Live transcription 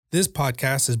This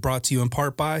podcast is brought to you in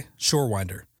part by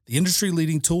ShoreWinder, the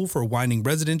industry-leading tool for winding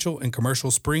residential and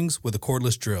commercial springs with a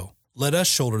cordless drill. Let us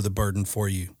shoulder the burden for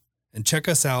you. And check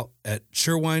us out at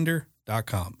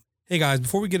ShoreWinder.com. Hey guys,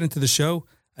 before we get into the show,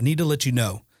 I need to let you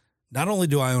know, not only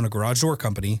do I own a garage door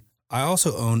company, I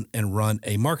also own and run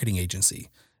a marketing agency.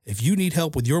 If you need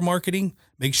help with your marketing,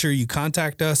 make sure you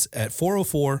contact us at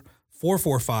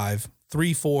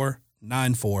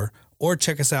 404-445-3494 or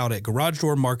check us out at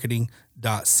garagedoormarketing.co.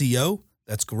 That's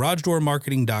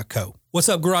garagedoormarketing.co. What's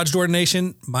up, Garage Door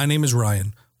Nation? My name is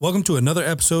Ryan. Welcome to another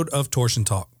episode of Torsion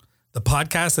Talk, the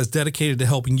podcast that's dedicated to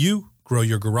helping you grow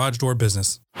your garage door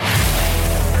business.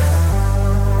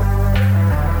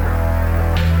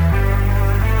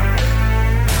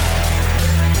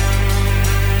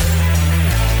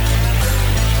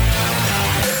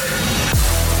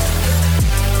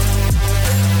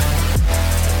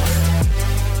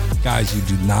 Guys, you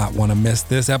do not want to miss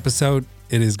this episode.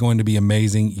 It is going to be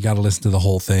amazing. You got to listen to the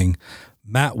whole thing.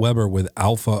 Matt Weber with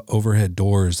Alpha Overhead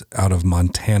Doors out of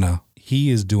Montana.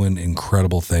 He is doing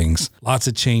incredible things. Lots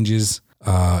of changes.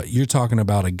 You're talking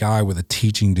about a guy with a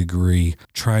teaching degree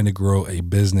trying to grow a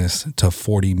business to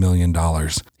 $40 million.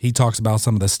 He talks about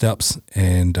some of the steps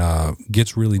and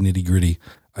gets really nitty gritty.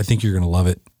 I think you're going to love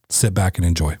it. Sit back and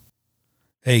enjoy.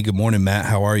 Hey, good morning, Matt.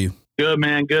 How are you? Good,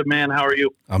 man. Good, man. How are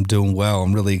you? I'm doing well.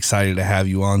 I'm really excited to have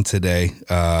you on today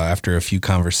after a few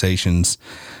conversations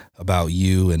about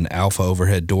you and Alpha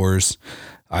Overhead Doors.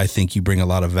 I think you bring a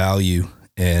lot of value,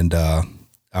 and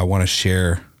I want to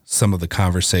share some of the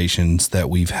conversations that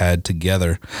we've had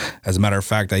together. As a matter of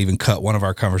fact, I even cut one of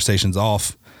our conversations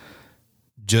off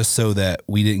just so that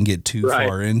we didn't get too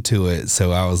far into it.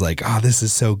 So I was like, this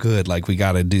is so good. Like, we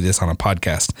got to do this on a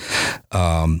podcast.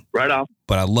 Right on.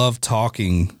 But I love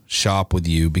talking shop with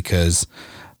you because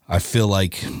I feel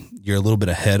like you're a little bit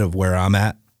ahead of where I'm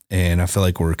at. And I feel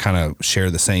like we're kind of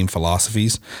share the same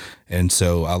philosophies. And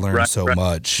so I learned so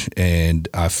much, and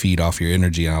I feed off your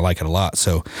energy, and I like it a lot.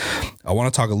 So I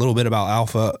want to talk a little bit about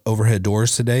Alpha Overhead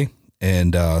Doors today.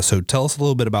 And so tell us a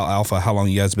little bit about Alpha, how long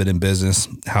you guys been in business,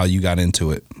 how you got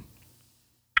into it.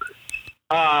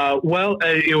 Well,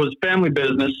 it was family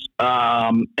business,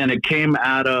 and it came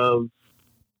out of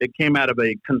a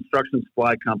construction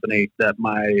supply company that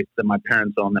my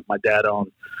parents owned, that my dad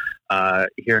owned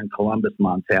here in Columbus,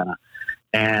 Montana.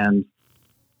 And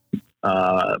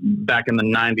back in the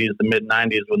 90s, the mid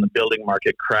 90s, when the building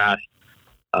market crashed,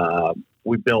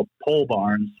 we built pole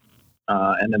barns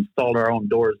and installed our own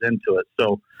doors into it.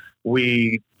 So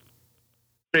we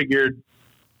figured,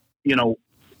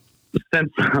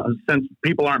 since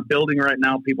people aren't building right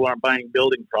now, people aren't buying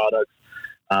building products,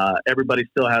 everybody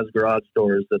still has garage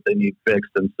doors that they need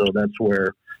fixed. And so that's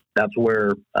where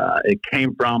it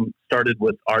came from. Started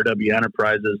with RW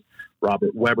Enterprises,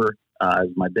 Robert Weber as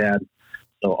my dad.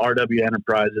 So RW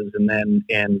Enterprises, and then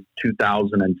in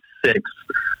 2006,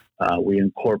 we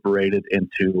incorporated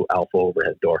into Alpha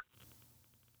Overhead Door.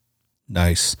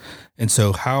 Nice. And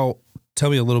so tell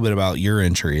me a little bit about your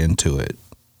entry into it.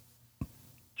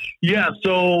 Yeah.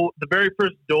 So the very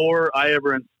first door I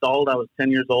ever installed, I was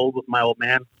 10 years old with my old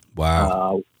man.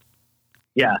 Wow.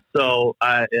 Yeah. So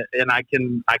I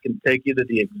can take you to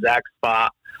the exact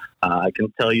spot. I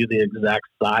can tell you the exact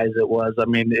size it was. I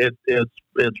mean,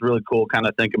 it's really cool kind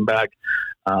of thinking back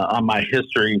on my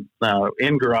history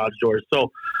in garage doors.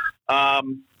 So I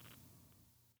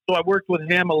worked with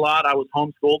him a lot. I was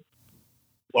homeschooled,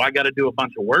 so I got to do a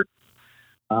bunch of work.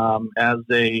 As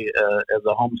a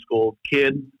homeschooled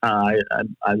kid, I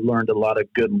learned a lot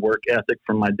of good work ethic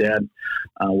from my dad,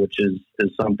 which is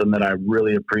something that I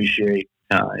really appreciate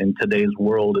in today's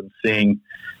world, and seeing,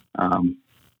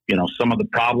 some of the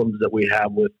problems that we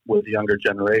have with younger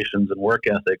generations and work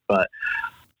ethic. But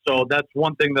so that's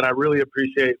one thing that I really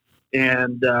appreciate.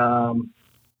 And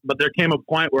but there came a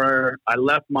point where I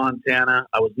left Montana.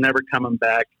 I was never coming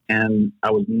back, and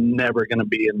I was never going to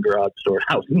be in garage door.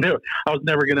 I was never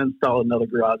going to install another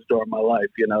garage door in my life,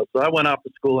 So I went off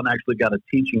to school and actually got a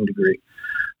teaching degree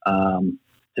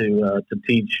to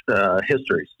teach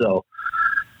history. So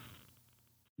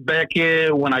back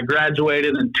when I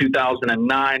graduated in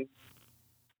 2009,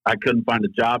 I couldn't find a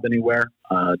job anywhere.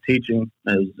 Teaching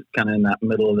is kind of in that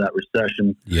middle of that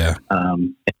recession. Yeah.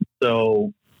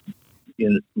 So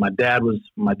my dad was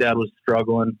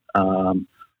struggling, or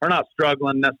not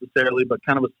struggling necessarily, but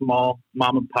kind of a small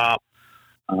mom and pop,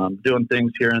 doing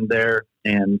things here and there,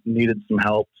 and needed some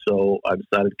help. So I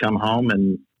decided to come home,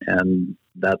 and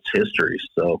that's history.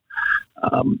 So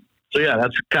yeah,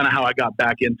 that's kind of how I got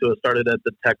back into it. Started at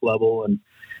the tech level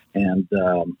and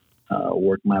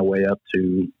worked my way up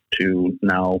to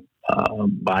now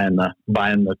buying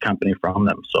the company from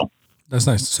them. So that's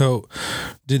nice. So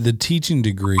did the teaching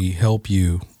degree help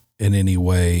you in any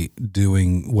way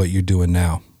doing what you're doing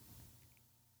now?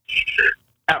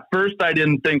 At first, I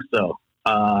didn't think so.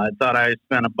 I thought I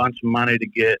spent a bunch of money to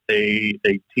get a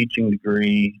teaching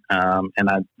degree, and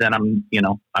I'm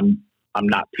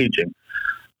not teaching,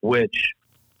 which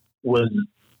was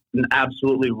an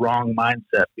absolutely wrong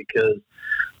mindset, because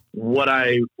what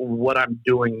I'm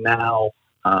doing now,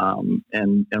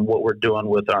 and what we're doing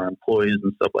with our employees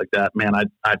and stuff like that, man,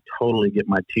 I totally get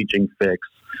my teaching fix,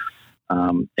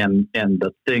 and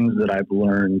the things that I've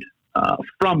learned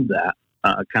from that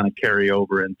kind of carry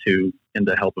over into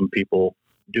helping people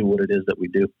do what it is that we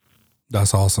do.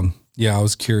 That's awesome. Yeah, I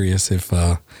was curious if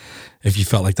you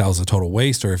felt like that was a total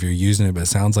waste or if you're using it, but it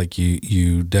sounds like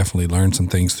you definitely learned some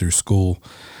things through school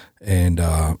and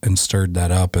stirred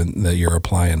that up and that you're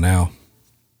applying now.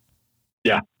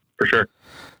 Yeah, for sure.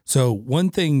 So one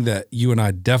thing that you and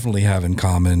I definitely have in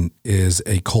common is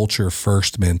a culture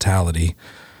first mentality.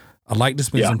 I'd like to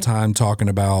spend some time talking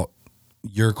about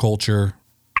your culture,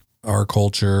 our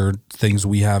culture, things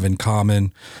we have in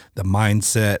common, the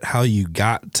mindset, how you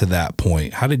got to that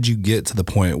point. How did you get to the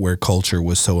point where culture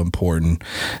was so important?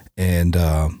 And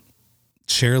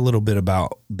share a little bit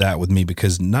about that with me,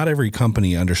 because not every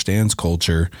company understands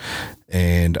culture.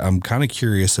 And I'm kind of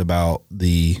curious about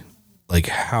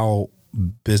how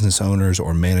business owners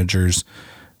or managers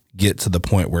get to the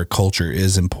point where culture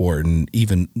is important,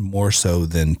 even more so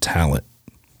than talent.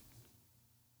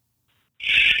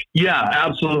 Yeah,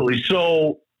 absolutely.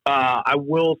 So I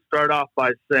will start off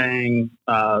by saying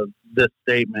this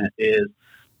statement is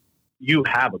you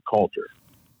have a culture.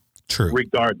 True.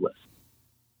 Regardless.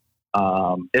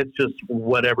 It's just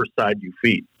whatever side you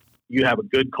feed. You have a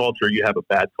good culture, you have a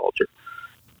bad culture.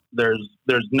 There's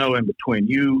no in between.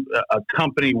 A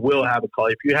company will have a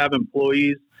culture. If you have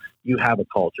employees, you have a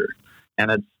culture,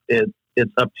 and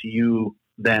it's up to you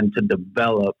then to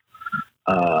develop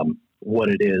what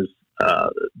it is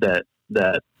that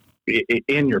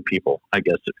in your people, I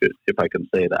guess, if I can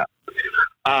say that.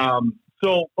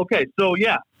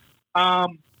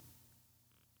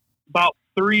 About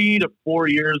 3 to 4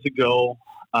 years ago,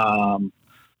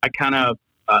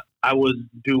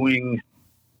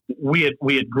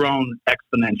 we had grown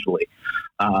exponentially.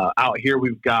 Out here,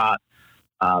 we've got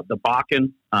the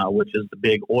Bakken, which is the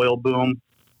big oil boom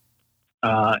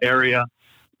area,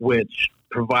 which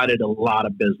provided a lot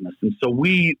of business. And so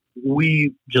we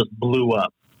just blew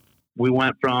up. We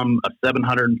went from a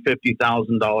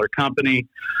 $750,000 company,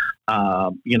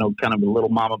 kind of a little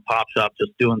mom and pop shop,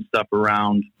 just doing stuff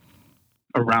around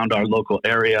our local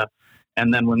area.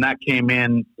 And then when that came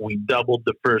in, we doubled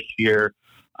the first year.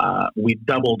 We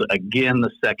doubled again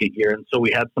the second year. And so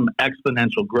we had some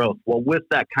exponential growth. Well, with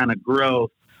that kind of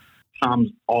growth comes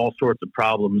all sorts of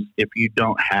problems if you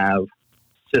don't have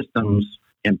systems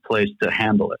in place to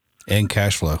handle it. And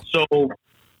cash flow. So,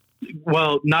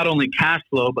 well, not only cash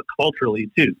flow, but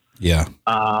culturally too. Yeah.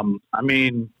 At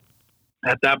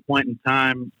that point in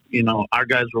time, our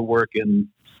guys were working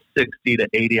 60 to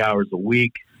 80 hours a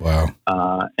week. Wow.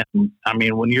 And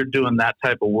when you're doing that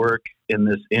type of work in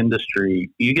this industry,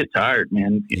 you get tired,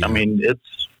 man. Yeah. It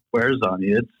wears on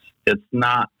you. It's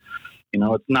not,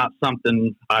 it's not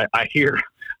something I hear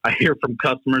from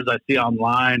customers I see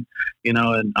online, and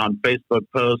on Facebook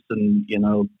posts and,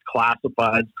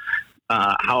 classifieds,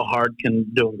 how hard can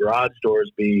doing garage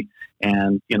doors be?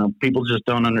 And, people just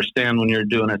don't understand when you're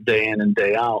doing it day in and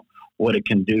day out, what it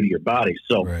can do to your body.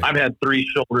 So right. I've had 3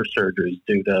 shoulder surgeries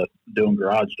due to doing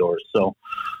garage doors. So,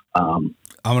 I'm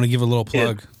going to give a little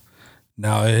plug.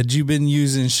 Now, had you been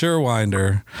using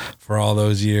Surewinder for all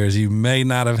those years, you may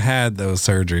not have had those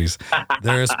surgeries.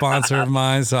 They're a sponsor of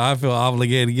mine, so I feel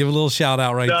obligated to give a little shout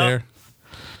out right there.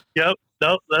 Yep.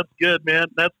 No, that's good, man.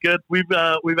 That's good. We've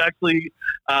actually,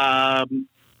 probably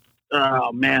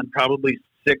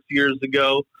 6 years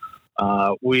ago,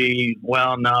 it'd be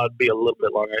a little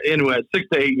bit longer. Anyway, 6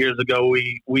 to 8 years ago,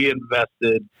 we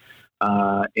invested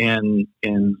in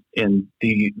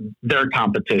their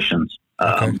competitions.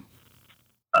 Okay.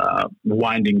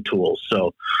 Winding tools.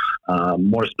 So,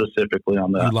 more specifically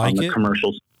on the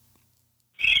commercials.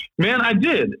 Man, I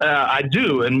did. I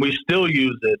do. And we still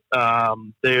use it.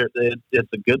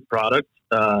 It's a good product.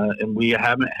 And we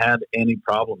haven't had any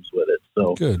problems with it.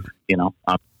 So, good.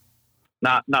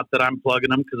 Not that I'm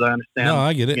plugging them, because I understand. No,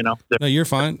 I get it. No, you're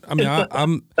fine.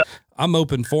 I'm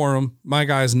open for them. My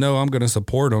guys know I'm going to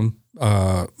support them.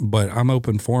 But I'm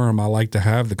open for them. I like to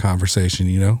have the conversation,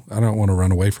 I don't want to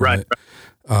run away from it.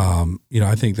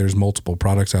 I think there's multiple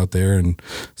products out there, and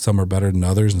some are better than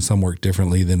others, and some work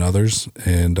differently than others.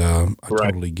 And I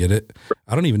totally get it.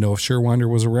 I don't even know if Surewinder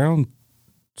was around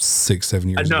 6-7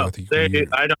 years ago.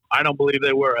 I don't believe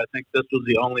they were. I think this was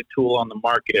the only tool on the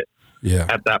market. Yeah.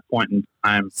 At that point in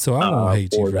time. So I don't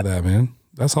hate you for that, man.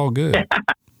 That's all good.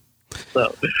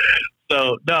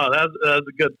 So no, that's a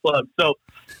good plug. So,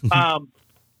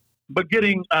 but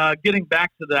getting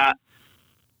back to that.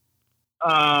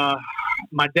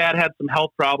 My dad had some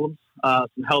health problems,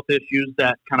 some health issues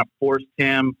that kind of forced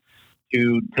him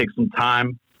to take some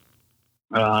time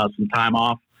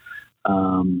off.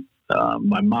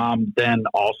 My mom then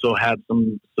also had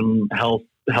some health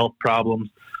problems.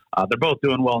 They're both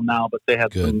doing well now, but they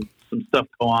had some stuff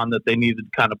go on that they needed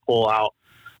to kind of pull out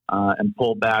and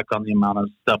pull back on the amount of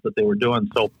stuff that they were doing.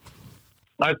 So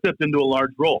I stepped into a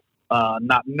large role,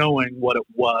 not knowing what it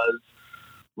was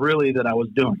really that I was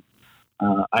doing.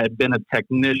 I had been a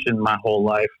technician my whole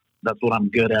life. That's what I'm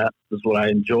good at. That's what I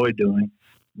enjoy doing.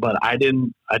 But I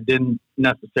didn't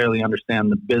necessarily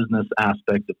understand the business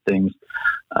aspect of things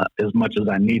as much as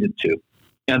I needed to.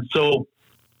 And so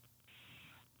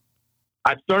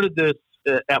I started this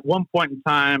at one point in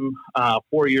time,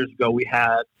 4 years ago. We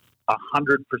had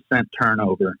 100%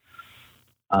 turnover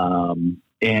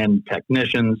in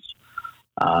technicians,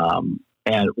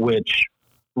 and which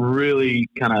really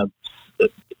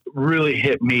really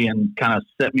hit me and kind of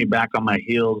set me back on my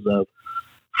heels of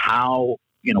how,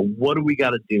 what do we got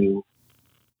to do?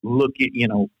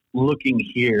 Looking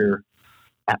here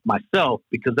at myself,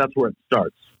 because that's where it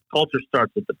starts. Culture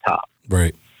starts at the top.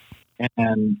 Right.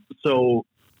 And so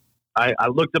I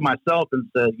looked at myself and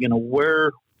said,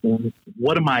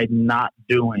 what am I not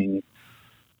doing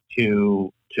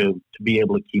to be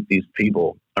able to keep these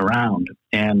people around?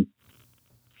 And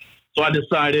so I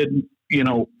decided,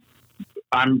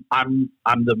 I'm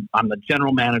the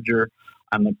general manager.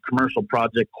 I'm the commercial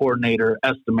project coordinator,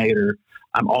 estimator.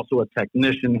 I'm also a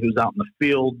technician who's out in the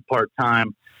field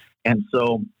part-time. And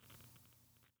so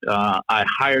I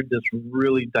hired this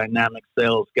really dynamic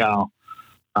sales gal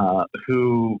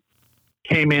who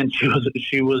came in. She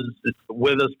was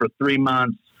with us for 3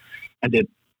 months and did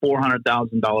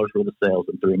 $400,000 worth of sales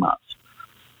in 3 months.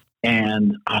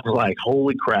 And I was like,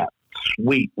 holy crap,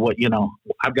 sweet. What,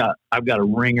 I've got a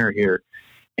ringer here.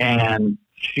 And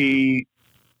she,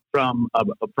 from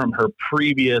her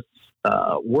previous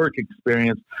work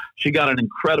experience, she got an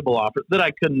incredible offer that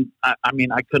I couldn't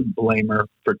blame her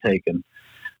for taking.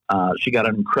 She got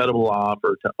an incredible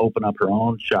offer to open up her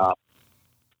own shop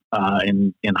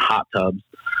in hot tubs.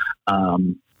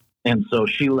 And so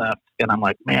she left, and I'm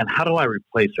like, man, how do I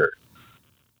replace her?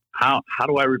 How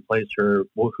do I replace her?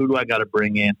 Well, who do I got to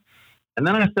bring in? And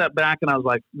then I sat back and I was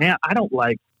like, man, I don't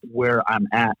like where I'm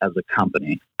at as a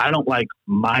company. I don't like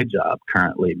my job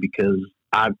currently because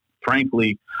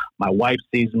frankly, my wife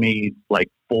sees me like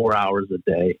 4 hours a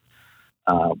day.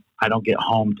 I don't get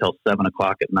home till 7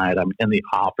 o'clock at night. I'm in the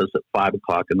office at 5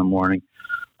 o'clock in the morning.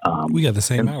 We got the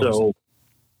same hours.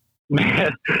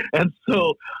 And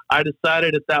so I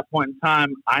decided at that point in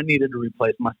time, I needed to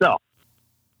replace myself.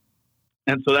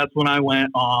 And so that's when I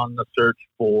went on the search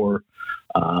for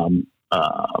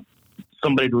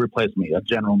somebody to replace me, a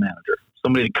general manager,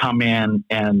 somebody to come in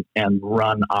and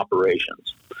run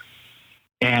operations.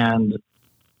 And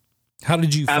how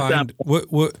did you find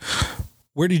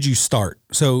where did you start?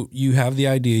 So you have the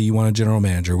idea you want a general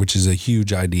manager, which is a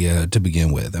huge idea to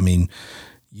begin with. I mean,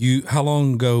 how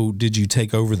long ago did you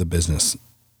take over the business?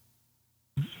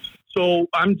 So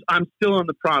I'm still in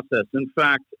the process. In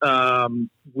fact,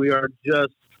 we are here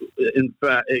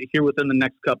within the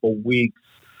next couple of weeks,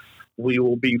 we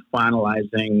will be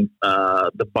finalizing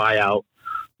the buyout,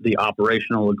 the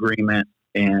operational agreement,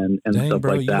 and Dang, stuff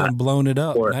bro, like that. You done blown it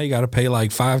up. Now you got to pay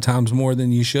like 5 times more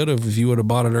than you should have if you would have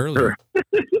bought it earlier.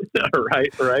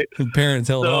 Right. Parents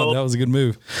held on. That was a good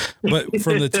move. But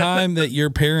from the time that your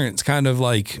parents kind of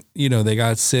they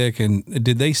got sick, and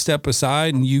did they step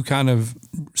aside and you kind of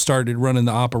started running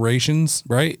the operations,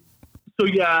 right? So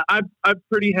yeah, I've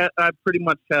pretty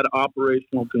much had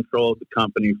operational control of the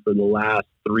company for the last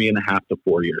 3.5 to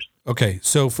 4 years. Okay,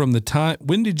 so from the time,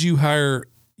 when did you hire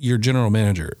your general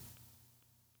manager?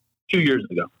 2 years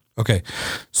ago. Okay,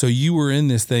 so you were in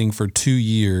this thing for 2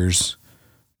 years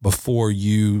before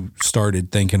you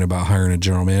started thinking about hiring a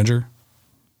general manager?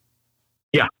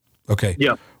 Yeah. Okay.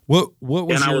 Yeah. What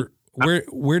was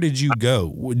where did you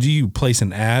go? Do you place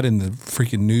an ad in the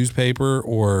freaking newspaper,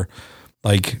 or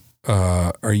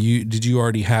did you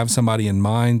already have somebody in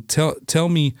mind?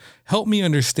 Help me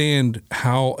understand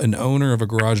how an owner of a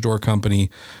garage door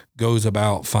company goes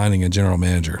about finding a general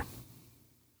manager.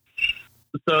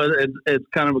 So it's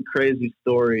kind of a crazy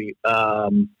story. I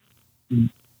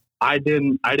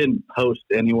didn't post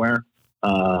anywhere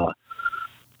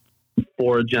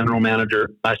for a general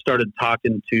manager. I started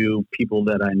talking to people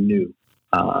that I knew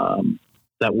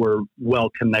that were well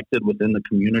connected within the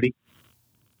community,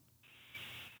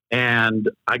 and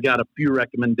I got a few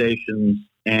recommendations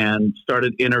and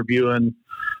started interviewing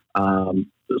for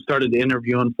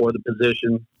the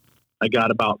position. I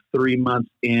got about 3 months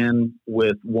in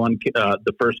with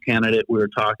the first candidate we were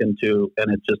talking to,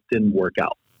 and it just didn't work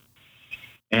out.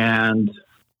 And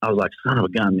I was like, son of a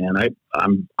gun, man,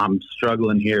 I'm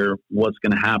struggling here. What's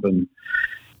going to happen?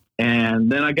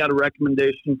 And then I got a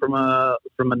recommendation from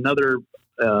another.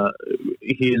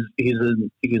 He's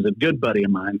a good buddy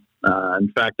of mine.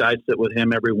 In fact, I sit with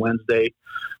him every Wednesday.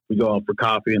 We go out for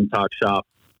coffee and talk shop,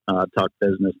 talk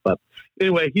business. But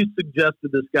anyway, he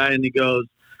suggested this guy, and he goes,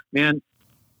 man,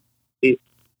 he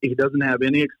doesn't have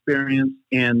any experience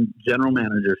in general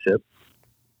managership,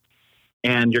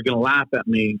 and you're going to laugh at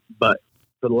me, but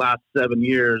for the last 7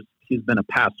 years, he's been a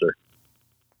pastor.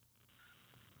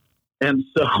 And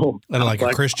so... And like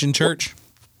a Christian church?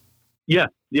 Yeah.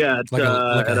 It's, like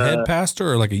a head pastor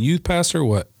or like a youth pastor or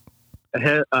what?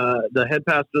 The head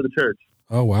pastor of the church.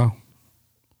 Oh, wow.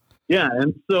 Yeah,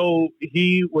 and so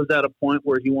he was at a point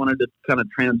where he wanted to kind of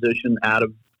transition out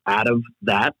of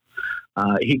that.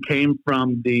 He came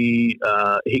from the.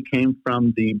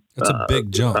 That's a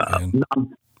big jump, man.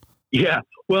 Yeah,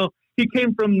 well, he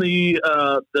came from the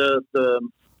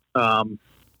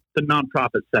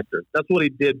nonprofit sector. That's what he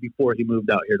did before he moved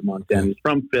out here to Montana. Okay. He's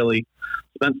from Philly.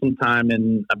 Spent some time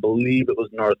in, I believe it was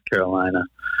North Carolina,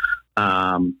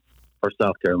 or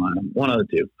South Carolina, one of the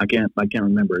two. I can't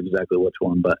remember exactly which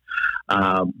one, but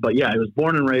yeah, he was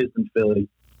born and raised in Philly.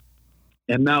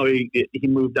 And now he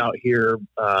moved out here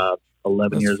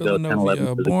 11 years ago, 10,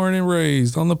 11. Born and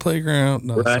raised on the playground.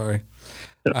 No, right. Sorry.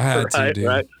 I had to, dude.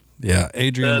 Right. Yeah,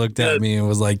 Adrian looked at me and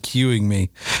was like cueing me.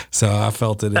 So I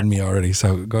felt it in me already.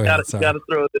 So go ahead. Got to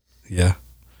throw it in. Yeah.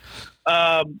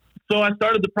 So I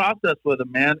started the process with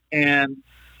him, man. And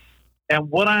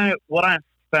what I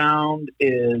found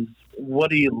is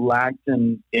what he lacked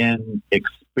in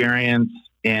experience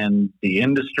in the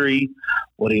industry,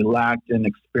 what he lacked in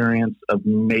experience of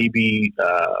maybe,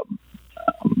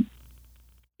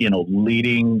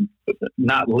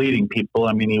 not leading people.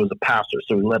 I mean, he was a pastor,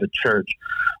 so he led a church,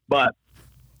 but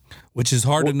which is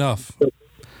hard enough.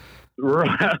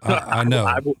 Right. I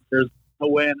know. There's no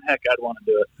way in heck I'd want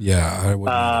to do it. Yeah, I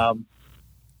would.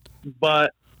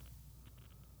 But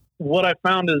what I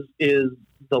found is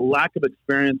the lack of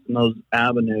experience in those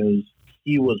avenues.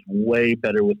 He was way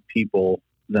better with people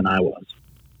than I was,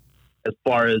 as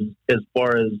far as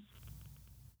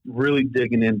really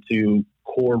digging into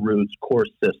core roots, core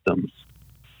systems.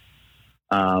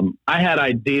 I had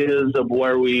ideas of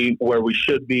where we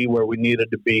should be, where we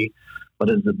needed to be, but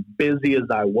as busy as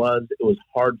I was, it was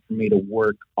hard for me to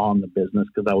work on the business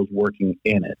because I was working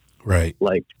in it, right,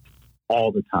 like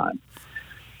all the time.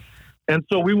 And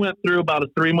so we went through about a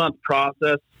 3-month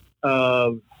process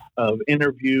of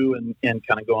interview and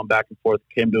kind of going back and forth,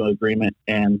 came to an agreement,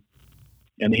 and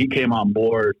he came on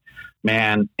board,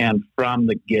 man. And from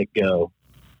the get-go,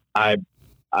 I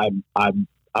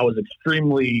was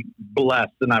extremely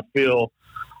blessed, and I feel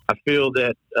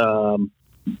that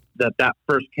that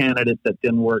first candidate that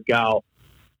didn't work out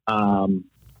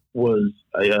was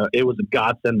a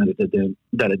godsend that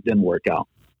it didn't work out,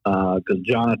 because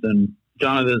Jonathan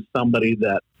is somebody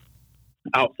that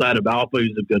outside of Alpha,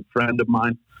 he's a good friend of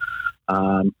mine,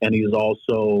 and he's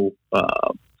also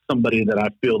somebody that I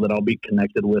feel that I'll be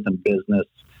connected with in business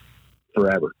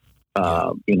forever.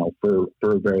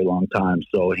 For a very long time.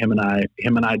 So him and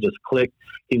I just clicked.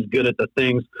 He's good at the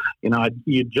things,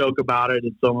 you joke about it.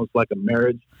 It's almost like a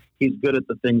marriage. He's good at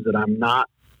the things that I'm not,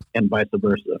 and vice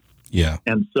versa. Yeah.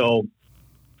 And so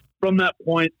from that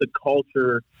point, the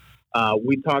culture, I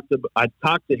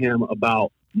talked to him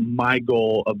about my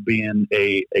goal of being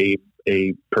a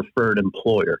preferred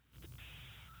employer.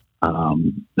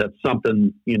 That's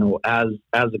something, as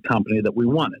a company that we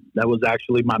wanted. That was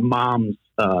actually my mom's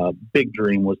big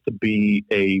dream, was to be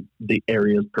the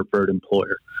area's preferred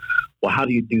employer. Well, how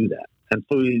do you do that? And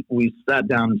so we sat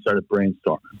down and started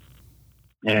brainstorming.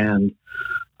 And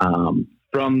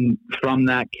from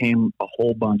that came a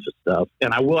whole bunch of stuff.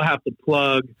 And I will have to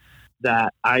plug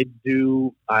that I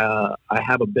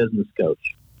have a business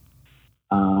coach.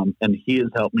 And he has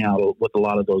helped me out with a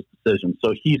lot of those decisions.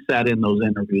 So he sat in those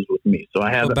interviews with me. So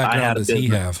I have. What background does he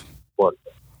have?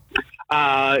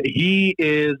 He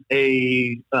is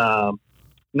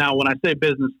now when I say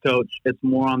business coach, it's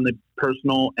more on the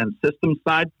personal and system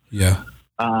side. Yeah.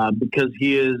 because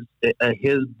he is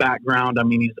his background. I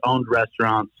mean, he's owned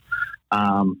restaurants.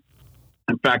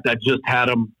 In fact, I just had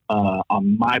him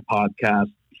on my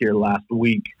podcast here last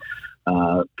week,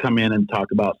 come in and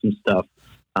talk about some stuff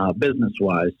business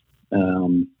wise.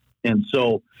 And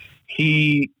so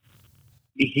he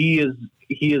has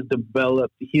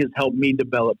helped me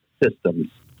develop systems.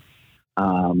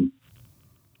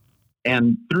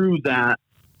 And through that,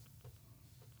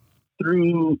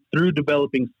 through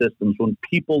developing systems, when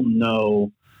people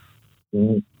know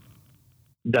that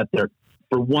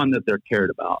that they're cared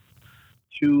about,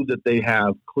 two, that they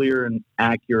have clear and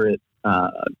accurate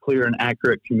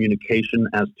communication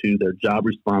as to their job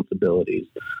responsibilities,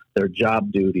 their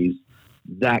job duties,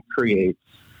 that creates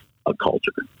a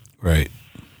culture. Right.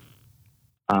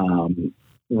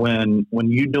 When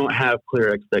you don't have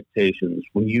clear expectations,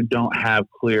 when you don't have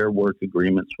clear work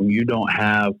agreements, when you don't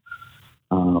have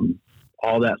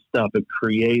all that stuff, it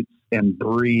creates and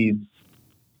breeds.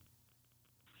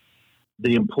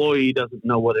 The employee doesn't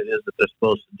know what it is that they're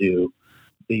supposed to do.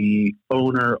 The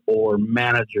owner or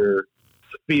manager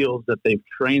feels that they've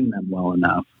trained them well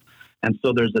enough. And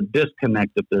so there's a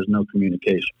disconnect if there's no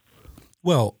communication.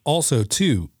 Well, also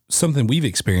too, something we've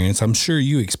experienced, I'm sure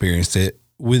you experienced it,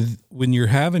 when you're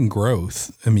having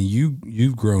growth. I mean,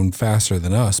 you've grown faster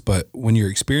than us, but when you're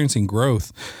experiencing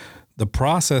growth, the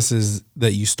processes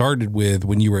that you started with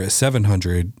when you were at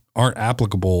 700 aren't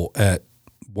applicable at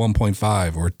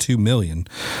 1.5 or 2 million.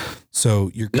 So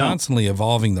you're constantly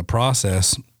evolving the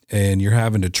process, and you're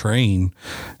having to train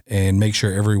and make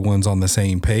sure everyone's on the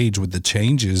same page with the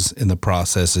changes in the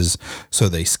processes so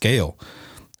they scale.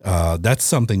 That's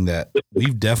something that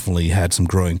we've definitely had some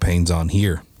growing pains on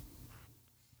here.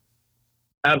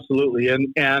 Absolutely.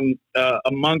 And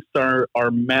amongst our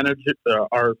manager,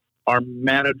 our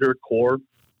manager core,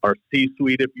 our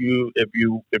C-suite, if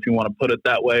you want to put it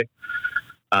that way,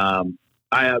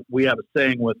 we have a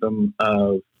saying with them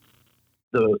of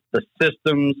the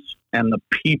systems and the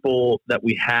people that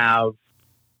we have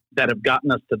that have gotten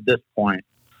us to this point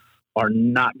are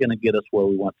not going to get us where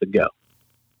we want to go.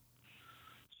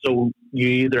 So you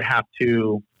either have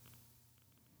to,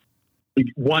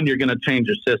 one, you're going to change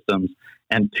your systems,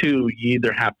 and two, you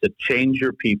either have to change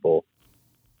your people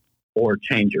or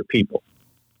change your people.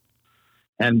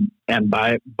 And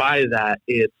by that,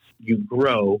 it's you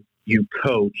grow, you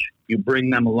coach, you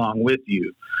bring them along with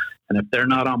you. And if they're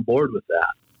not on board with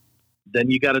that, then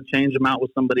you got to change them out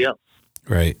with somebody else.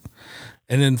 Right.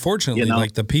 And unfortunately,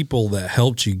 like the people that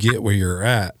helped you get where you're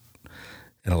at,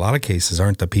 in a lot of cases,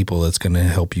 aren't the people that's going to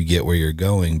help you get where you're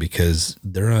going, because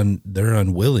they're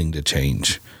unwilling to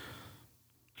change.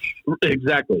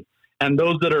 Exactly. And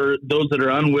those that are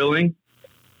unwilling,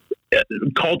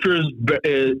 culture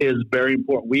is very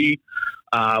important. We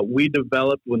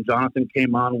developed, when Jonathan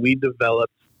came on, we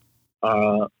developed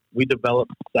 7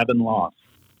 laws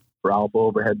for Alpha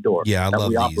Overhead Door. Yeah, I love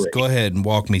these. Operate. Go ahead and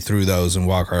walk me through those and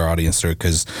walk our audience through,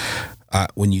 because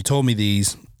when you told me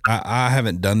these, I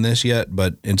haven't done this yet,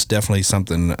 but it's definitely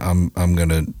something I'm going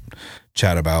to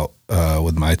chat about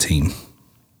with my team.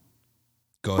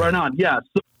 Go ahead. Right on. Yeah.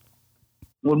 So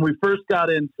when we first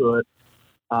got into it,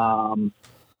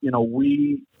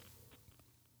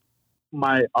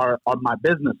 my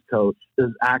business coach is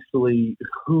actually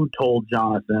who told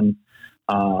Jonathan,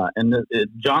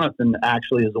 Jonathan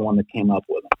actually is the one that came up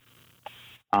with it.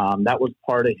 That was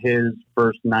part of his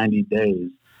first 90 days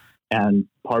and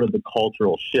part of the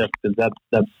cultural shift, because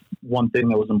that's one thing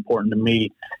that was important to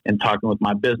me in talking with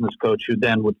my business coach, who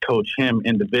then would coach him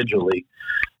individually.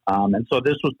 And so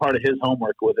this was part of his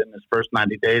homework within his first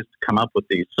 90 days to come up with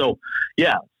these. So,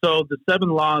 yeah. So the 7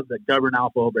 laws that govern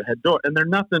Alpha Overhead Door, and they're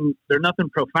nothing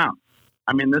profound.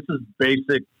 I mean, this is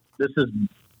basic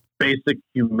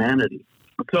humanity.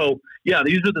 So, yeah,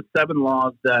 these are the 7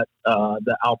 laws that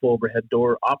the Alpha Overhead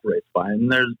Door operates by. And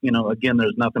there's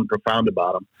nothing profound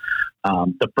about them.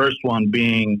 The first one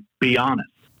being, be honest,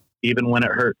 even when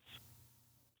it hurts.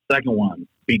 Second one,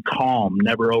 be calm,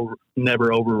 never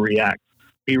overreact.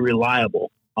 Be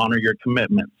reliable, honor your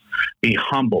commitments. Be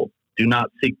humble, do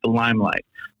not seek the limelight.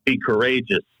 Be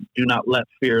courageous, do not let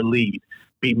fear lead.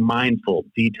 Be mindful,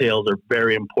 details are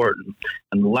very important.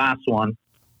 And the last one,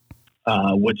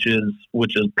 which is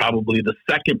probably the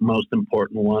second most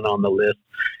important one on the list,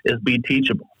 is be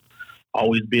teachable.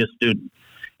 Always be a student.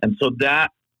 And so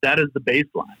that is the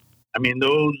baseline. I mean,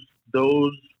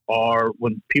 those are,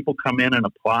 when people come in and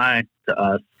apply to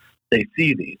us, they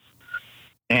see these.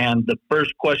 And the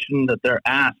first question that they're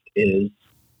asked is,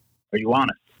 are you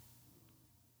honest?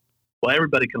 Well,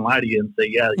 everybody can lie to you and say,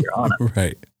 yeah, you're honest.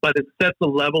 Right. But it sets a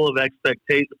level of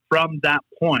expectation from that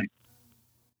point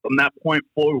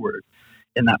forward.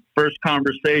 in that first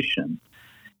conversation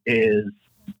it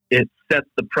sets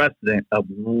the precedent of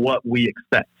what we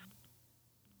expect.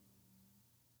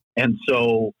 And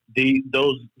so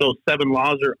those 7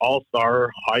 laws are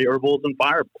all-star, hireables, and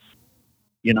fireables.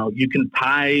 You know, you can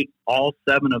tie all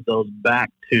 7 of those back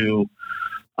to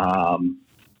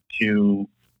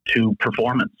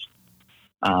performance,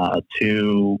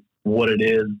 to what it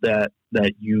is that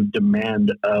you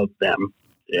demand of them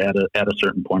at a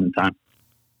certain point in time.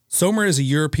 Somer is a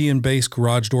European-based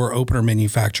garage door opener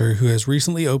manufacturer who has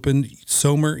recently opened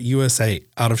Somer USA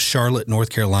out of Charlotte, North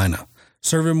Carolina.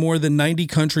 Serving more than 90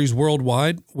 countries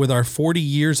worldwide, with our 40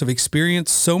 years of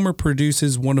experience, Somer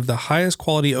produces one of the highest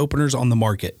quality openers on the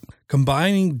market.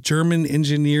 Combining German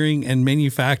engineering and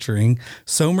manufacturing,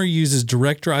 Somer uses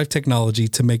direct drive technology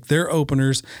to make their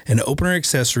openers and opener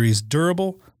accessories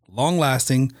durable,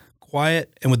 long-lasting,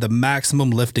 quiet, and with the maximum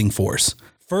lifting force.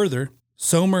 Further,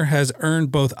 Somer has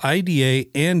earned both IDA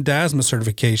and DASMA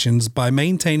certifications by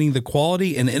maintaining the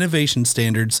quality and innovation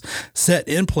standards set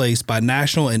in place by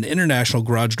national and international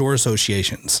garage door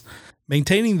associations.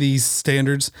 Maintaining these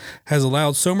standards has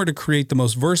allowed Somer to create the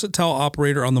most versatile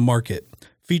operator on the market,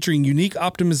 featuring unique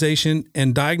optimization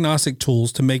and diagnostic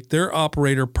tools to make their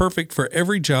operator perfect for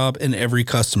every job and every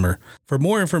customer. For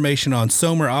more information on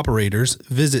Somer operators,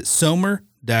 visit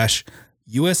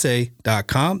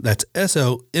somer-usa.com. That's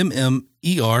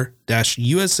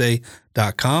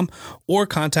SOMMER-USA.com, or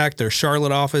contact their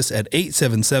Charlotte office at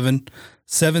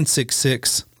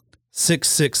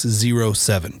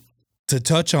 877-766-6607. To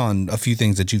touch on a few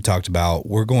things that you've talked about,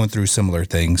 we're going through similar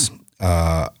things.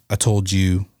 I told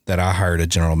you that I hired a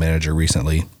general manager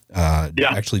recently.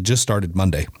 Actually just started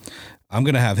Monday. I'm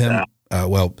going to have him.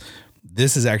 Well,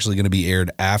 this is actually going to be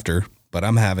aired after, but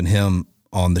I'm having him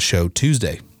on the show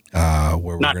Tuesday, where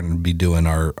we're going to be doing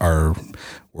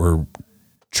we're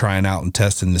trying out and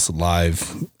testing this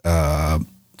live,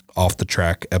 off the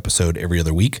track episode every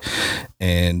other week.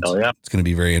 And it's going to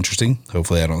be very interesting.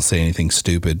 Hopefully I don't say anything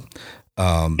stupid.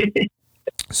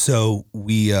 So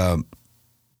we,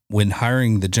 when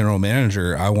hiring the general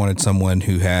manager, I wanted someone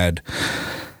who had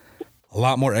a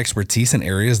lot more expertise in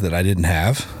areas that I didn't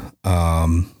have,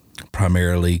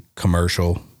 primarily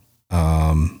commercial.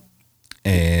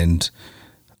 And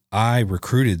I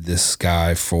recruited this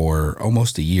guy for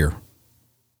almost a year.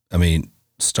 I mean,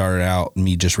 started out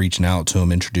me just reaching out to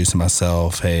him, introducing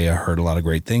myself. Hey, I heard a lot of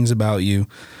great things about you.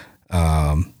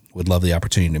 Would love the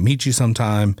opportunity to meet you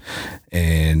sometime.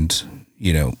 And,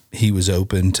 you know, he was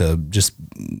open to just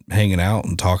hanging out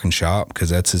and talking shop because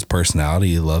that's his personality.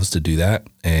 He loves to do that.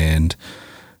 And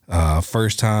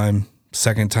first time,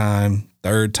 second time,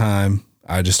 third time,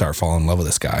 I just start falling in love with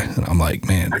this guy. And I'm like,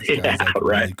 man, this guy's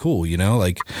really cool. You know,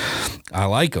 like I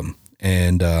like him.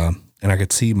 And I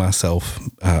could see myself,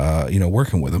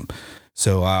 working with him.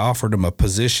 So I offered him a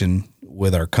position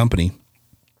with our company,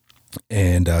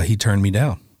 and he turned me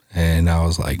down. And I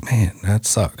was like, man, that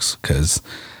sucks, because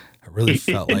I really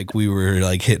felt like we were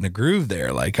like hitting a groove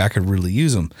there. Like I could really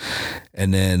use him.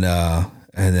 And then I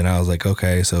was like,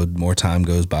 okay, so more time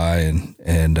goes by,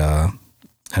 and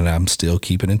I'm still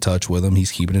keeping in touch with him.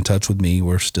 He's keeping in touch with me.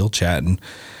 We're still chatting,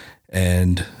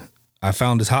 and I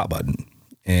found his hot button.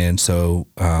 And so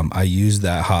I used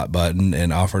that hot button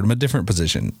and offered him a different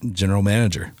position, general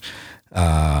manager.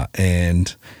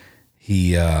 And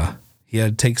he had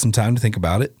to take some time to think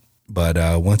about it.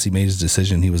 But once he made his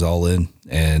decision, he was all in.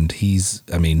 And he's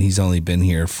only been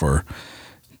here for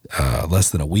less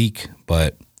than a week.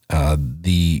 But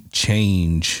the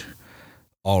change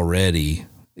already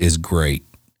is great.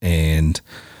 And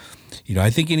you know, I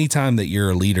think anytime that you're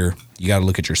a leader, you got to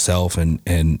look at yourself and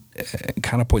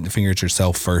kind of point the finger at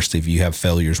yourself first if you have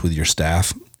failures with your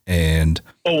staff. And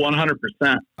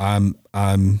 100%.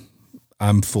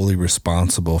 I'm fully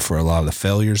responsible for a lot of the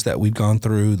failures that we've gone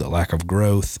through, the lack of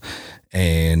growth,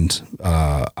 and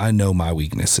I know my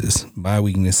weaknesses. My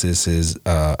weaknesses is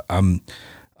I'm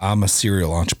a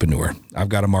serial entrepreneur. I've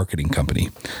got a marketing company.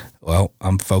 Well,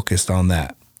 I'm focused on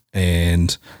that,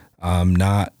 and I'm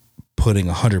not putting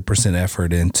 100%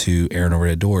 effort into air and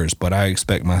overhead doors, but I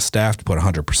expect my staff to put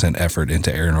 100% effort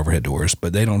into air and overhead doors,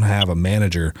 but they don't have a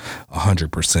manager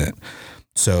 100%.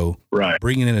 So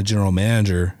bringing in a general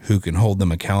manager who can hold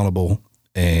them accountable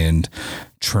and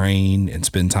train and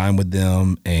spend time with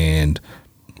them and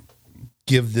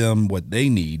give them what they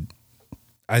need,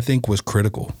 I think was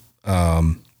critical.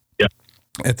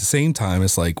 At the same time,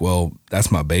 it's like, well,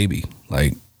 that's my baby.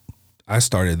 Like, I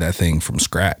started that thing from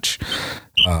scratch.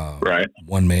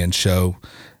 One man show,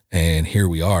 and here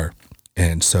we are.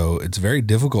 And so it's very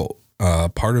difficult.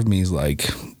 Part of me is like,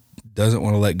 doesn't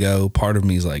want to let go. Part of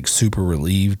me is like super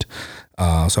relieved.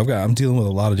 So I'm dealing with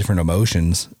a lot of different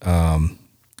emotions.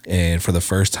 And for the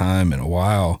first time in a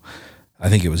while, I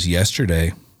think it was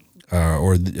yesterday,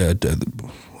 was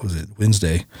it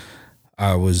Wednesday?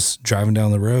 I was driving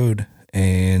down the road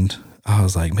and I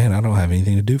was like, man, I don't have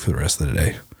anything to do for the rest of the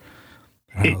day.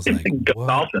 And I was like,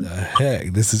 what the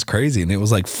heck? This is crazy. And it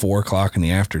was like 4:00 in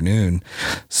the afternoon.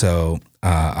 So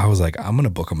I was like, I'm going to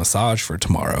book a massage for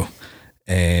tomorrow.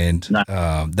 And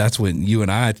that's when you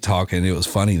and I had talking. It was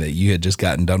funny that you had just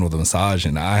gotten done with a massage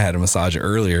and I had a massage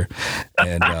earlier.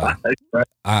 And I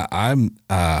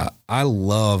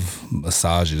love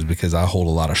massages because I hold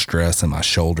a lot of stress in my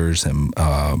shoulders and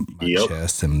my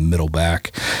chest and middle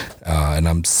back. And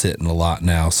I'm sitting a lot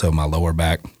now, so my lower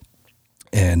back.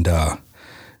 And I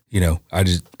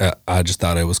just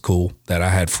thought it was cool that I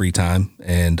had free time.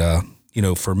 And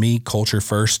for me, culture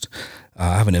first.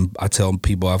 I tell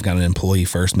people I've got an employee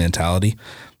first mentality,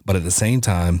 but at the same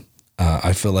time,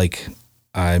 I feel like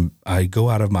I go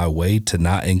out of my way to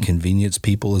not inconvenience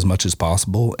people as much as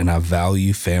possible. And I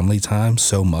value family time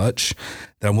so much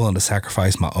that I'm willing to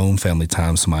sacrifice my own family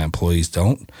time so my employees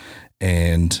don't.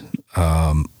 And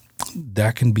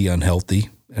that can be unhealthy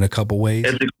in a couple ways.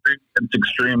 It's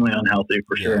extremely unhealthy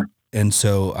for sure. And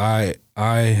so I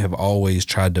have always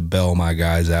tried to bail my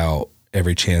guys out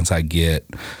every chance I get.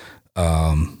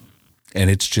 And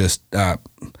it's just,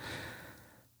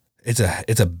 it's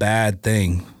a bad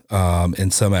thing,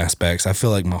 in some aspects. I feel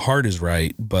like my heart is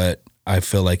right, but I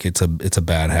feel like it's a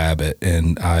bad habit.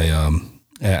 And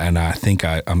I think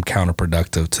I'm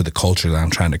counterproductive to the culture that I'm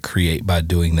trying to create by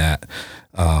doing that.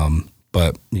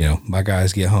 But my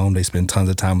guys get home, they spend tons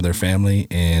of time with their family,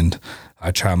 and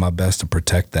I try my best to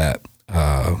protect that.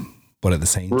 But at the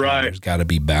same time, there's got to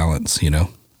be balance,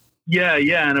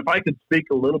 Yeah. And if I could speak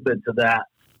a little bit to that,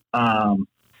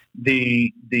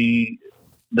 the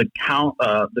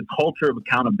culture of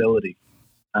accountability,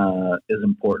 is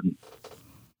important.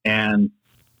 And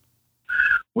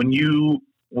when you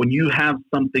have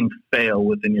something fail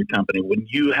within your company, when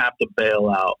you have to bail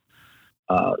out,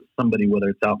 somebody, whether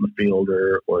it's out in the field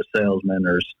or a salesman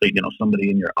or, somebody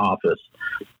in your office,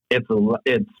 it's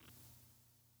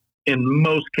in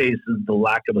most cases the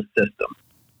lack of a system.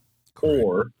 Correct.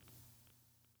 Or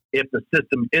if the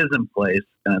system is in place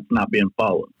and it's not being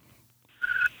followed.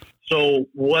 So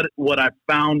what I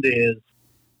found is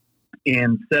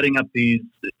in setting up these,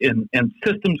 and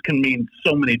systems can mean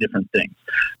so many different things.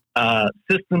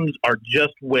 Systems are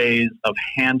just ways of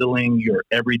handling your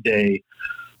everyday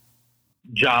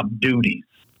job duties,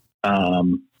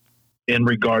 in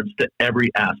regards to every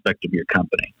aspect of your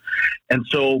company. And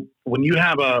so when you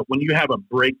have a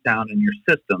breakdown in your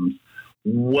systems,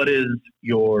 what is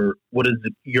your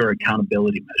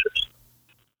accountability measures?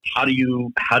 How do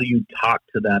you talk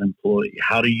to that employee?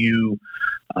 How do you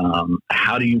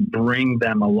bring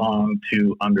them along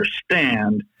to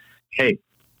understand, hey,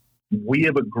 we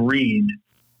have agreed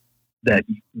that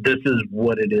this is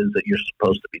what it is that you're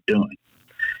supposed to be doing.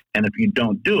 And if you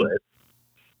don't do it,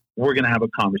 we're going to have a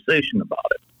conversation about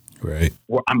it. Right.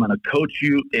 I'm going to coach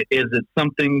you. Is it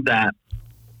something that,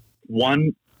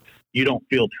 one, you don't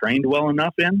feel trained well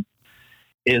enough in?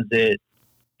 Is it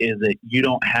you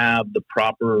don't have the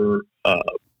proper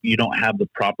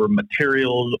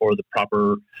materials or the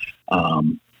proper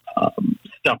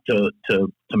stuff to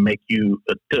make you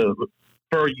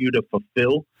for you to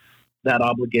fulfill that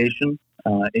obligation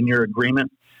in your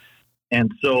agreement? And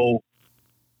so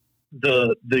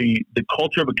the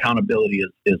culture of accountability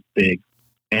is big,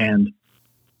 and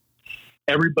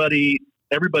everybody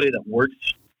that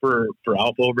works for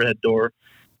Alpha Overhead Door,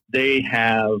 they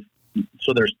have,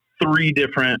 so there's three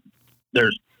different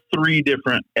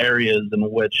areas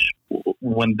in which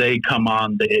when they come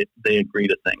on, they agree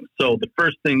to things. So the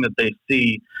first thing that they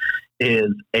see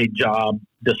is a job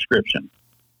description.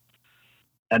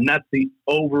 And that's the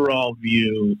overall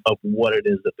view of what it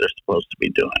is that they're supposed to be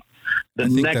doing. I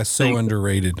think that's so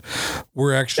underrated.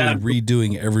 We're actually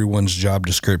redoing everyone's job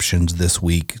descriptions this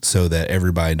week so that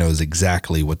everybody knows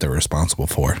exactly what they're responsible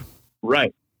for.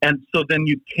 Right. And so then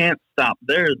you can't stop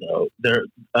there, though. The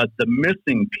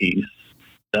missing piece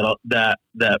that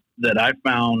I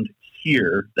found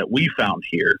here, that we found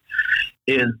here,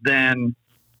 is then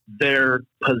their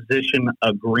position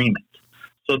agreement.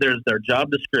 So there's their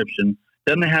job description.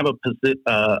 Then they have a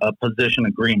position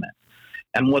agreement.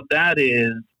 And what that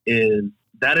is a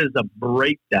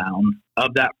breakdown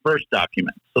of that first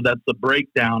document. So that's the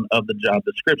breakdown of the job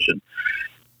description.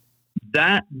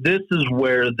 This is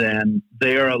where then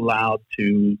they are allowed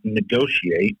to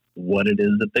negotiate what it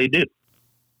is that they do.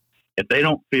 If they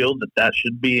don't feel that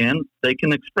should be in, they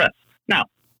can express. Now,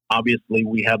 obviously,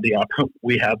 we have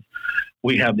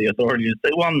we have the authority to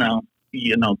say, well, no,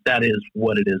 that is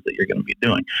what it is that you're going to be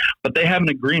doing. But they have an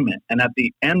agreement. And at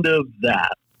the end of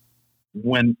that,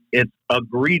 when it's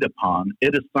agreed upon,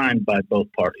 it is signed by both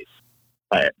parties,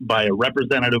 by a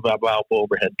representative of Alpha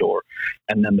Overhead Door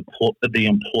and then the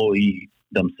employee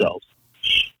themselves.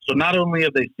 So not only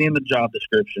have they seen the job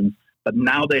description, but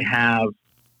now they have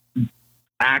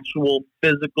actual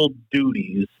physical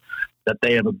duties that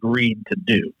they have agreed to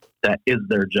do. That is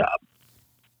their job.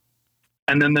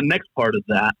 And then the next part of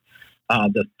that,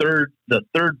 the third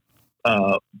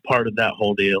part of that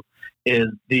whole deal is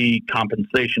the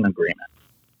compensation agreement.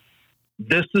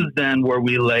 This is then where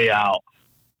we lay out.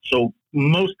 So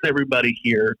most everybody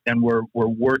here, and we're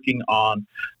working on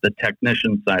the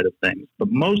technician side of things, but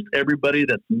most everybody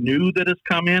that's new that has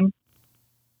come in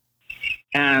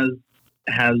has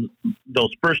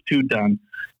those first two done.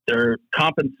 Their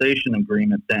compensation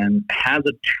agreement then has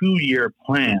a 2-year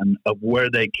plan of where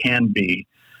they can be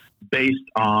based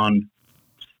on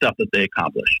stuff that they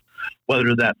accomplish,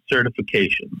 whether that's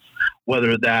certifications,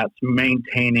 whether that's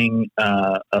maintaining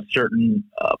a certain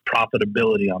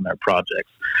profitability on their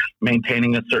projects,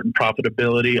 maintaining a certain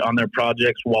profitability on their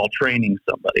projects while training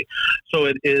somebody. So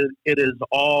it is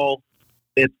all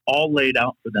laid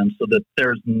out for them so that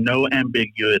there's no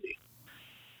ambiguity.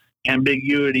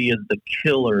 Ambiguity is the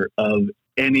killer of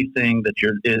anything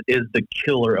is the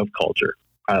killer of culture.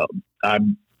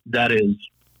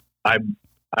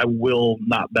 I will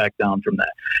not back down from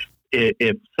that.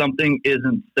 If something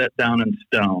isn't set down in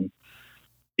stone,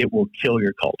 it will kill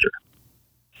your culture.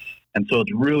 And so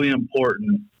it's really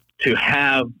important to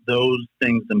have those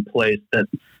things in place that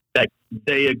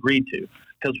they agree to.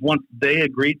 Because once they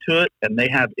agree to it and they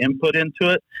have input into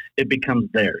it, it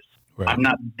becomes theirs. Right. I'm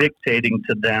not dictating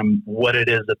to them what it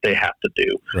is that they have to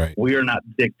do. Right. We are not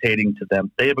dictating to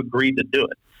them. They have agreed to do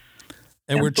it.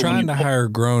 And we're trying to hire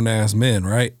grown-ass men,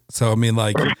 right? So, I mean,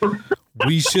 like,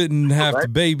 we shouldn't have to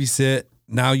babysit.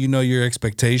 Now you know your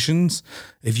expectations.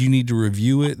 If you need to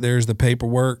review it, there's the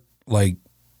paperwork. Like,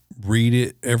 read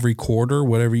it every quarter,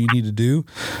 whatever you need to do.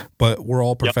 But we're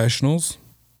all professionals.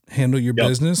 Handle your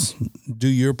business. Do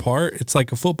your part. It's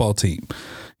like a football team.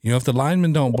 If the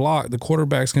linemen don't block, the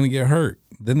quarterback's going to get hurt.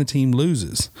 Then the team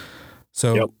loses.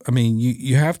 So, I mean,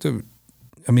 you have to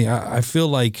 – I mean, I feel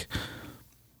like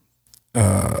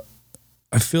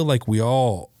we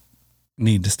all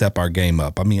need to step our game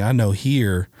up. I mean, I know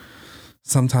here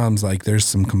sometimes like there's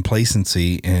some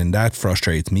complacency and that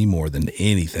frustrates me more than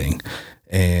anything.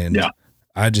 And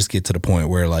I just get to the point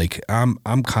where like I'm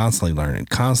constantly learning,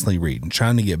 constantly reading,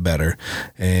 trying to get better.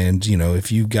 And,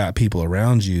 if you've got people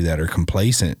around you that are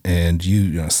complacent and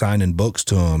you signing books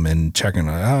to them and checking,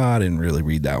 I didn't really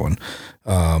read that one.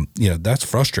 That's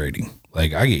frustrating.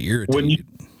 Like I get irritated.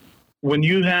 When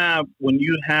you have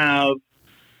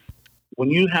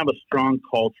a strong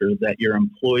culture that your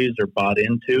employees are bought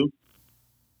into,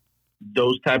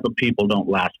 those type of people don't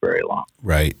last very long.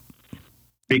 Right.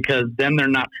 Because then they're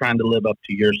not trying to live up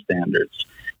to your standards.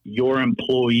 Your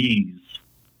employees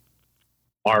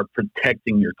are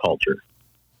protecting your culture.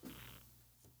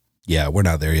 Yeah, we're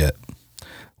not there yet.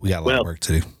 We got a lot of work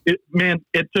to do.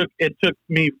 It took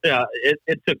me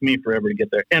forever to get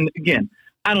there. And again,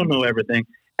 I don't know everything.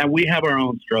 And we have our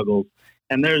own struggles,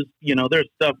 and there's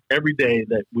stuff every day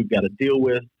that we've got to deal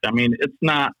with. I mean, it's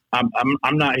not.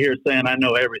 I'm not here saying I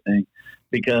know everything,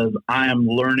 because I am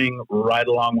learning right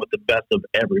along with the best of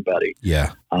everybody.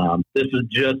 Yeah. This is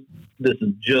just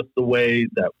the way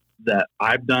that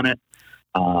I've done it,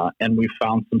 and we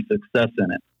found some success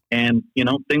in it. And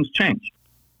things change,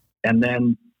 and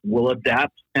then we'll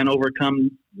adapt and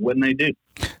overcome when they do.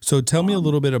 So tell me a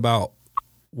little bit about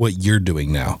what you're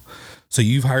doing now. So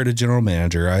you've hired a general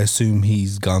manager. I assume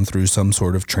he's gone through some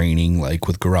sort of training, like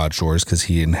with garage doors, because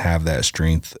he didn't have that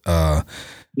strength.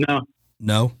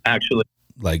 No, actually,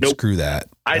 like nope. Screw that.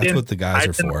 That's what the guys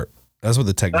are for. That's what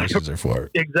the technicians are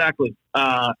for. Exactly.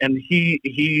 And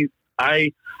I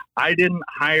didn't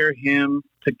hire him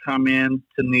to come in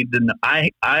to need to know.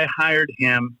 I hired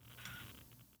him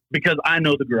because I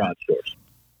know the garage doors.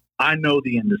 I know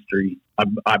the industry.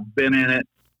 I've been in it.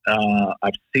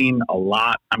 I've seen a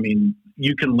lot. I mean,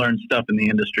 you can learn stuff in the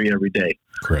industry every day.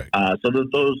 Correct. So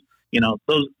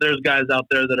there's guys out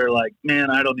there that are like, man,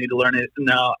 I don't need to learn it.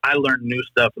 No, I learn new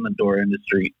stuff in the door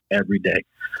industry every day.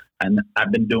 And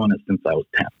I've been doing it since I was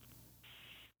 10.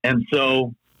 And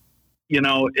so,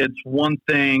 it's one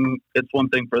thing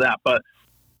for that, but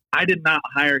I did not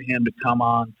hire him to come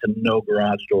on to know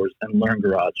garage doors and learn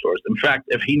garage doors. In fact,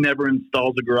 if he never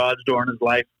installs a garage door in his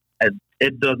life,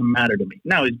 it doesn't matter to me.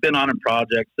 Now, he's been on in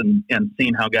projects and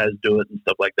seen how guys do it and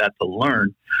stuff like that to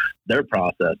learn their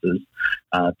processes,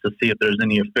 to see if there's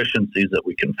any efficiencies that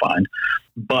we can find.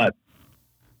 But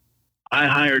I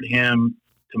hired him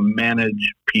to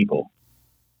manage people.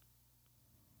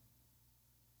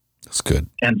 That's good.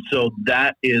 And so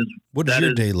that is... What does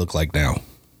your day look like now?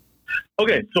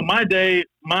 Okay, so my day,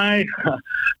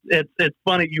 it's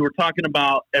funny. You were talking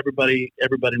about everybody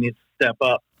needs to step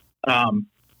up.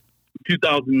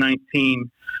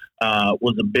 2019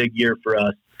 was a big year for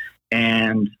us,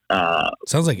 and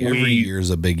sounds like every year is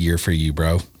a big year for you,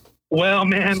 bro. Well,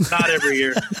 man, not every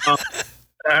year.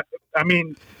 I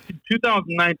mean,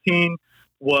 2019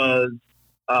 was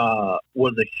a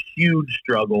huge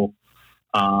struggle.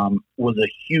 Was a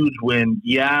huge win.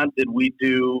 Yeah. Did we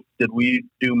do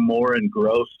more in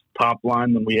gross top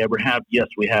line than we ever have? Yes,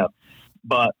 we have.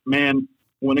 But man,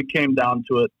 when it came down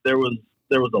to it, there was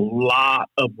a lot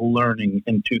of learning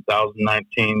in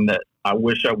 2019 that I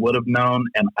wish I would have known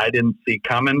and I didn't see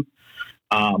coming.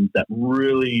 That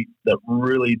really,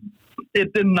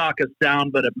 it didn't knock us down,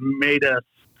 but it made us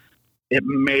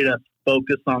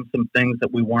focus on some things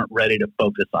that we weren't ready to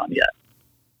focus on yet.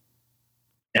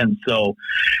 And so,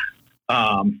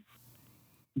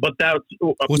 but that's...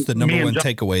 What's the number one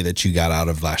takeaway that you got out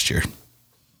of last year?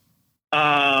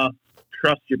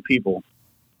 Trust your people.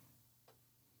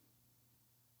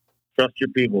 Trust your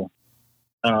people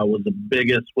was the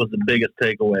biggest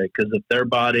takeaway, because if they're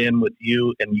bought in with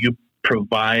you and you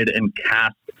provide and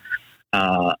cast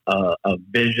a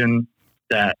vision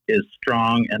that is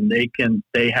strong, and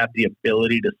they have the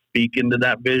ability to speak into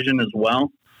that vision as well,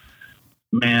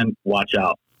 man, watch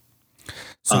out.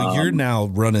 So you're now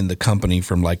running the company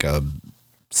from like a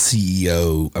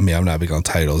CEO. I mean, I'm not big on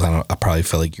titles. I probably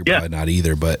feel like you're probably not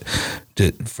either, but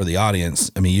for the audience,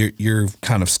 I mean, you're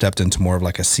kind of stepped into more of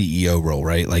like a CEO role,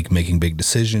 right? Like making big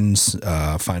decisions,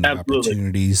 finding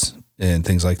opportunities and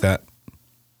things like that.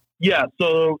 Yeah.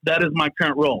 So that is my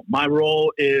current role. My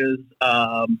role is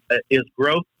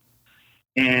growth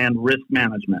and risk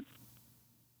management.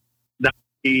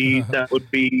 That would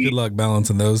be good luck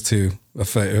balancing those two.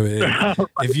 If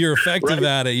you're effective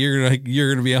at it,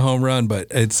 you're gonna be a home run. But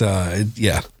it's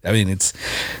yeah. I mean, it's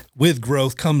with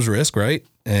growth comes risk, right?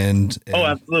 And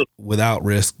absolutely. Without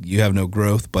risk, you have no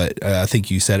growth. But I think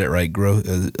you said it right. Growth,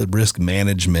 risk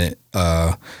management,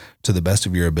 to the best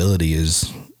of your ability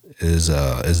is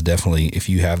definitely, if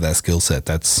you have that skill set,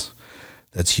 that's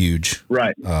huge,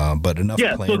 right? But enough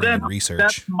planning and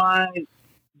research.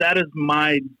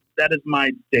 That is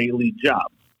my daily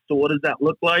job. So what does that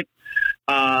look like?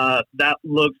 That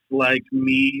looks like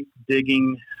me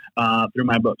digging through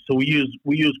my books. So we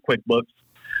use QuickBooks.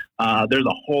 There's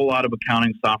a whole lot of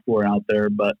accounting software out there,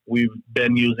 but we've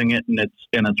been using it and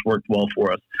it's worked well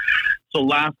for us. So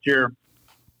last year,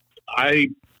 I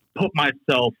put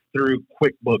myself through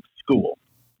QuickBooks school.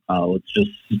 Let's just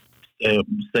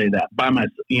say that by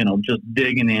myself, just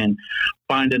digging in,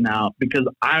 finding out, because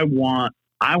I want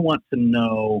to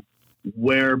know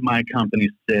where my company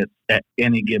sits at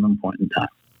any given point in time.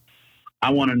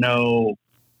 I want to know,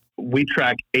 we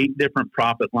track 8 different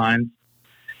profit lines.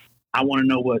 I want to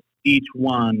know what each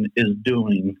one is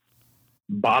doing,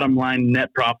 bottom line net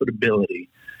profitability,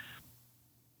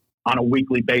 on a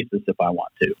weekly basis if I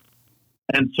want to.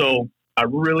 And so I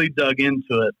really dug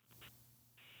into it.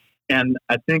 And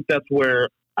I think that's where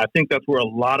a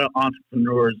lot of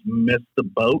entrepreneurs miss the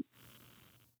boat,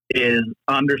 is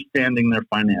understanding their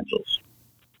financials,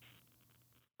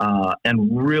 and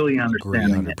really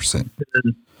understanding it.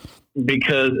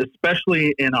 Because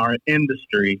especially in our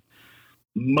industry,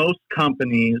 most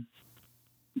companies,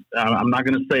 I'm not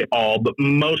going to say all, but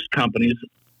most companies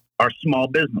are small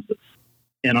businesses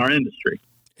in our industry.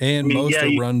 And most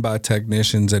are run by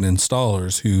technicians and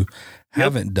installers who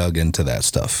haven't dug into that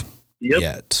stuff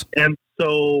yet. And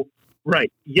so,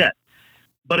 yet.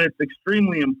 But it's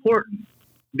extremely important.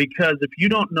 Because if you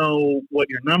don't know what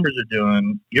your numbers are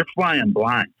doing, you're flying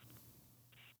blind.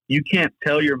 You can't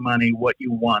tell your money what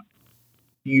you want.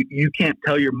 You can't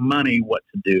tell your money what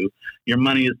to do. Your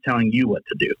money is telling you what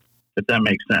to do, if that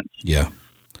makes sense. Yeah.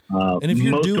 And if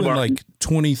you're doing like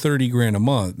 20, 30 grand a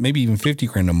month, maybe even 50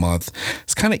 grand a month,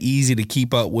 it's kind of easy to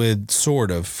keep up with,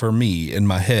 sort of, for me in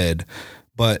my head.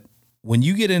 But when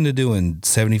you get into doing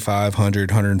 75,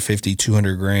 100, 150,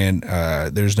 200 grand,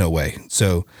 there's no way.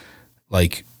 So,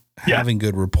 like, having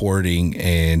good reporting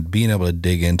and being able to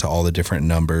dig into all the different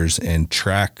numbers and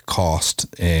track cost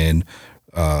and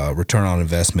return on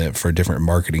investment for different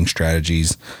marketing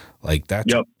strategies, like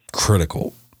that's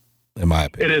critical. in my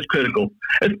opinion. It is critical,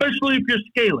 especially if you're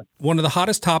scaling. One of the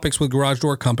hottest topics with garage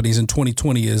door companies in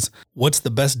 2020 is, what's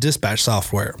the best dispatch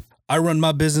software? I run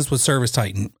my business with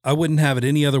ServiceTitan. I wouldn't have it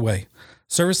any other way.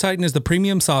 ServiceTitan is the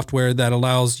premium software that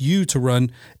allows you to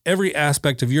run every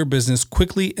aspect of your business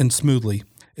quickly and smoothly.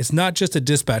 It's not just a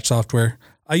dispatch software.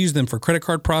 I use them for credit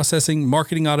card processing,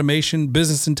 marketing automation,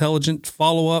 business intelligence,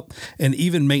 follow-up, and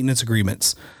even maintenance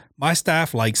agreements. My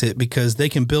staff likes it because they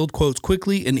can build quotes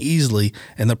quickly and easily,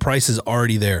 and the price is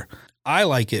already there. I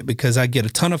like it because I get a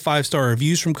ton of 5-star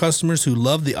reviews from customers who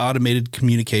love the automated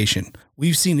communication.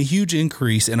 We've seen a huge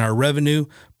increase in our revenue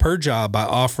per job by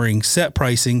offering set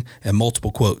pricing and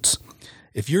multiple quotes.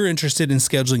 If you're interested in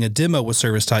scheduling a demo with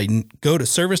ServiceTitan, go to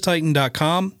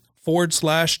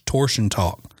servicetitan.com/torsion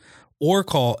talk or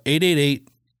call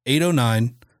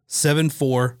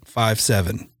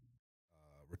 888-809-7457.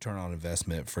 Return on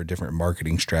investment for different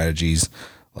marketing strategies,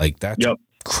 like that's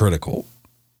critical,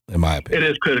 in my opinion. It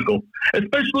is critical,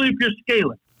 especially if you're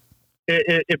scaling.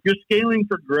 If you're scaling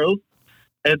for growth,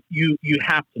 you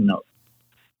have to know.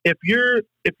 If you're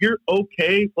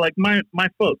okay, like my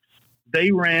folks,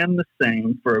 they ran the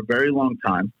same for a very long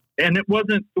time, and it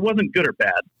wasn't good or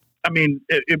bad. I mean,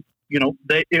 it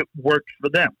worked for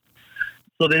them,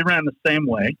 so they ran the same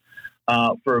way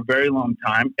for a very long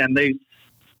time, and they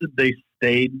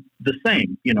stayed the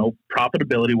same.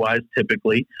 Profitability wise,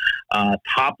 typically,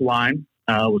 top line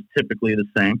was typically the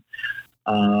same.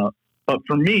 But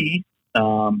for me,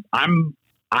 I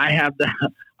have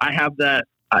that.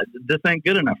 This ain't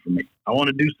good enough for me. I want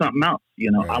to do something else.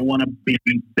 Right. I want to be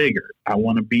bigger. I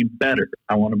want to be better.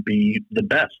 I want to be the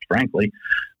best, frankly.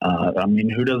 I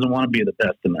mean, who doesn't want to be the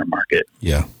best in their market?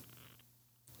 Yeah.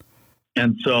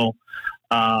 And so,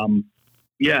 and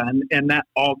that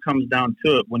all comes down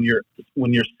to it when you're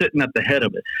sitting at the head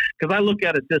of it. Because I look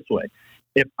at it this way: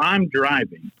 if I'm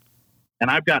driving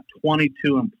and I've got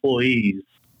 22 employees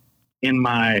in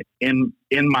my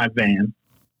van.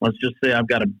 Let's just say I've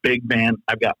got a big van.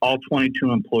 I've got all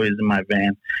 22 employees in my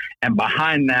van, and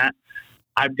behind that,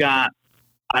 I've got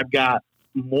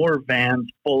more vans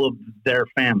full of their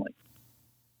family.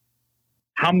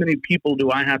 How many people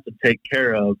do I have to take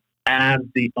care of as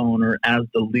the owner, as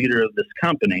the leader of this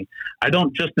company? I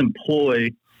don't just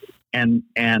employ and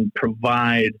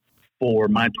provide for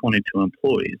my 22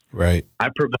 employees. Right. I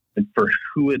provide for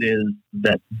who it is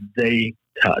that they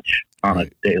touch on a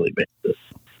daily basis.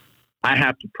 I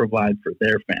have to provide for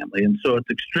their family. And so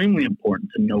it's extremely important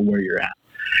to know where you're at.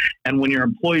 And when your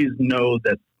employees know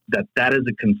that is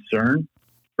a concern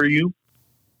for you,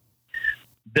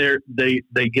 they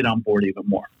get on board even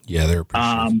more. Yeah, they're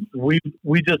appreciative.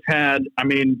 We just had,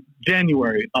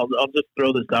 January, I'll just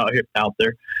throw this out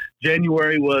there.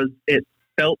 January it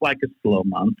felt like a slow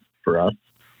month for us.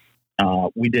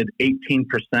 We did 18%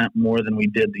 more than we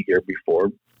did the year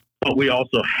before, but we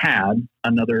also had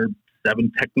another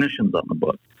 7 technicians on the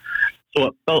book. So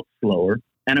it felt slower,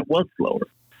 and it was slower.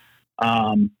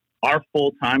 Our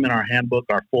full-time in our handbook,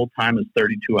 our full-time is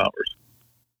 32 hours.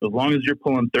 As long as you're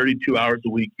pulling 32 hours a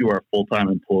week, you are a full-time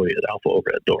employee at Alpha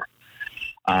Overhead Door.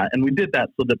 And we did that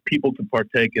so that people could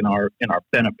partake in our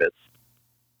benefits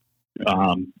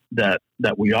that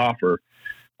we offer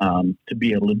to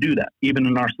be able to do that, even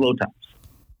in our slow times.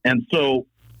 And so,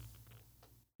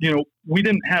 we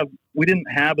didn't have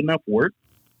enough work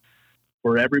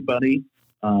for everybody,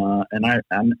 and I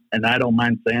don't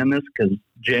mind saying this because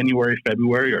January,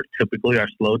 February are typically our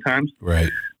slow times.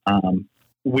 Right.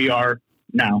 We are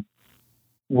now.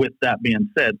 With that being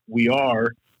said, we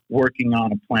are working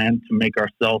on a plan to make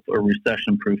ourselves a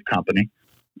recession-proof company.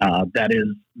 That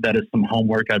is some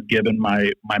homework I've given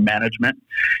my management.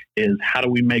 Is how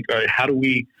do we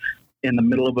in the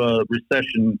middle of a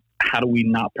recession? How do we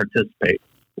not participate?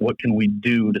 What can we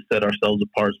do to set ourselves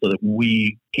apart so that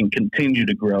we can continue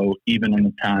to grow even in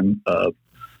the time of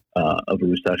a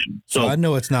recession? So I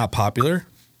know it's not popular.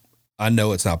 I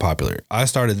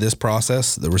started this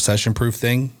process, the recession-proof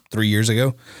thing, 3 years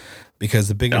ago,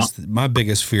 because my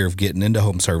biggest fear of getting into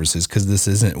home services, because this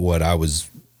isn't what I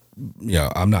was.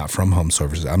 I'm not from home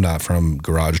services. I'm not from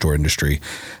garage door industry.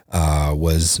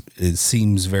 It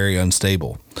seems very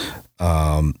unstable.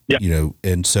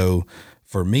 And so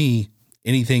for me,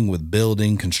 anything with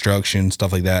building, construction,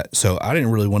 stuff like that. So I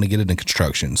didn't really want to get into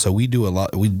construction. So we do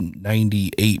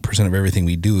 98% of everything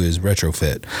we do is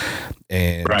retrofit.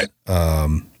 And,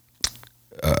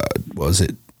 what was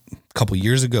it? A couple of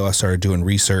years ago, I started doing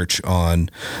research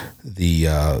on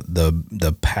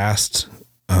the past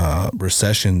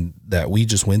recession that we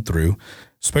just went through,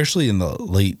 especially in the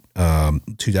late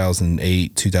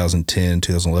 2008, 2010,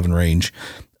 2011 range.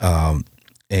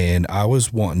 And I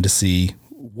was wanting to see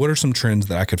what are some trends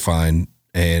that I could find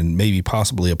and maybe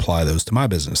possibly apply those to my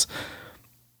business?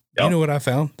 Yep. You know what I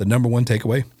found? The number one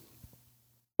takeaway?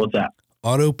 What's that?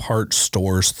 Auto parts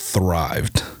stores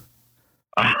thrived.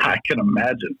 I can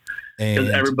imagine. Because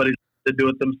everybody's to do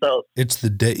it themselves. It's the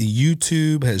day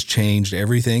YouTube has changed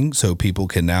everything, so people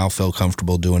can now feel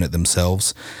comfortable doing it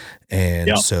themselves.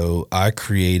 And so I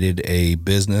created a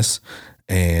business,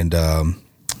 and it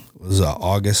was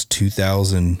August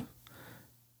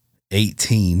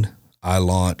 2018. I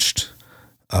launched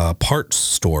a parts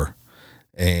store,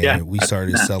 and we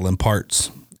started selling parts,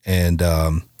 and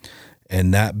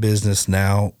that business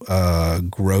now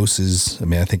grosses. I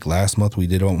mean, I think last month we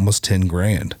did almost 10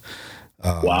 grand.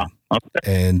 Wow. Okay.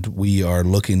 And we are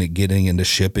looking at getting into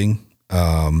shipping.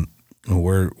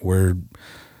 We're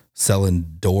selling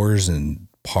doors and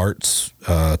parts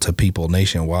to people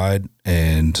nationwide,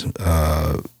 and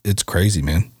it's crazy,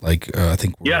 man. Like I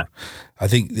think the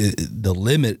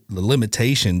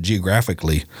limitation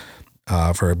geographically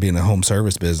for being a home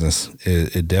service business,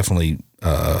 it definitely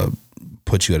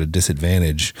puts you at a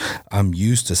disadvantage. I'm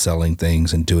used to selling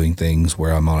things and doing things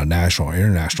where I'm on a national or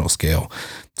international scale.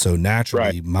 So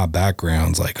naturally my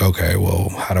background's like, okay, well,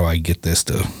 how do I get this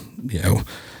to,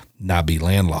 not be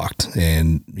landlocked?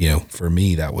 And, for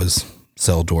me, that was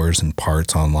sell doors and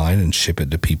parts online and ship it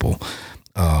to people.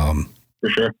 For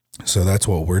sure. So that's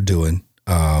what we're doing.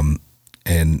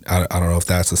 And I don't know if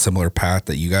that's a similar path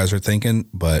that you guys are thinking,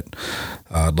 but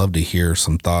I'd love to hear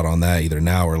some thought on that either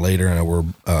now or later. And we're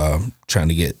trying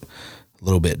to get a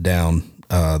little bit down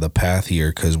the path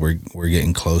here because we're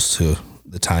getting close to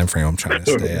the time frame I'm trying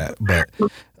to stay at. But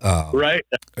right.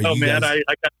 Oh man, I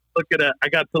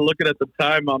got to looking at the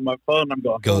time on my phone. I'm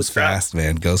going, goes fast,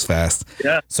 man. Goes fast.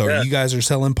 Yeah. So you guys are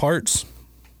selling parts?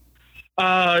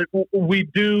 We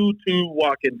do to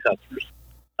walk-in customers.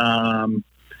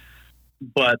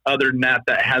 But other than that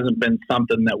hasn't been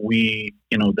something that we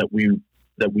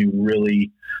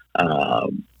really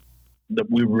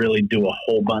do a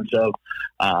whole bunch of.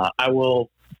 I will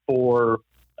for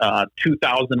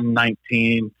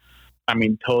 2019. I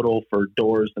mean, total for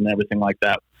doors and everything like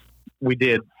that,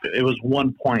 it was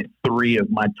 1.3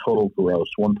 of my total gross,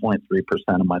 1.3%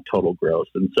 of my total gross,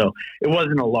 and so it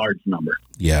wasn't a large number.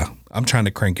 Yeah, I'm trying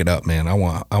to crank it up, man. I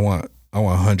want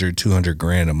 100, 200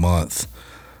 grand a month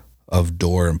of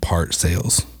door and part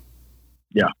sales.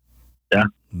 Yeah.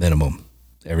 Minimum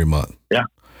every month. Yeah.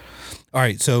 All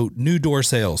right. So new door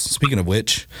sales. Speaking of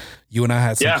which, you and I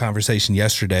had some conversation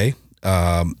yesterday.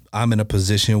 I'm in a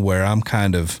position where I'm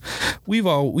kind of, we've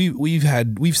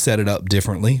set it up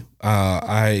differently.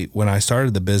 When I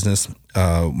started the business,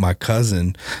 my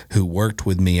cousin who worked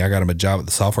with me, I got him a job at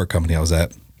the software company I was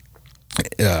at.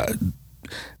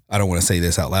 I don't want to say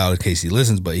this out loud in case he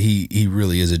listens, but he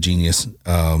really is a genius.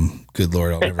 Good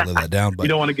Lord, I'll never live that down. But you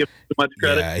don't want to give too much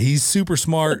credit. Yeah, he's super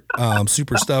smart,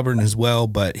 super stubborn as well,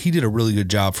 but he did a really good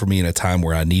job for me in a time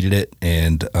where I needed it.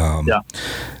 And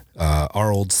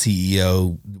our old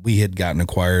CEO, we had gotten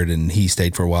acquired, and he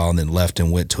stayed for a while and then left and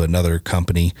went to another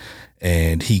company.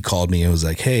 And he called me and was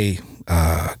like, hey,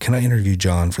 can I interview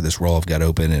John for this role I've got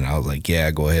open? And I was like,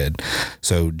 yeah, go ahead.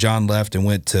 So John left and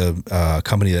went to a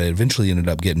company that eventually ended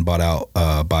up getting bought out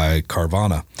by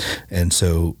Carvana. And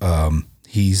so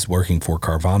he's working for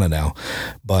Carvana now.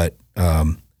 But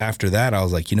after that, I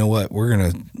was like, you know what? We're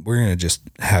gonna just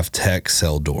have tech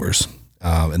sell doors.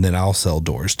 And then I'll sell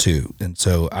doors too. And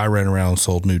so I ran around,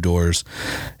 sold new doors,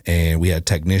 and we had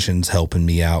technicians helping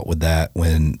me out with that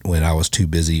when I was too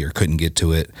busy or couldn't get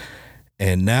to it.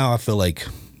 And now I feel like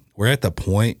we're at the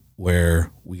point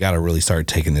where we got to really start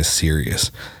taking this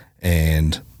serious,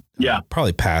 and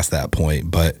probably past that point,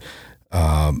 but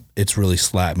it's really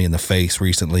slapped me in the face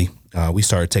recently. We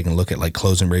started taking a look at like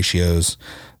closing ratios,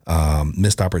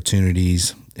 missed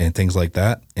opportunities and things like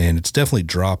that. And it's definitely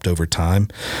dropped over time.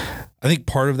 I think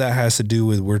part of that has to do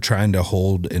with we're trying to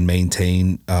hold and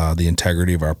maintain the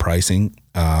integrity of our pricing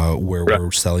where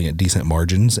we're selling at decent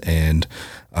margins. And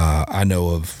I know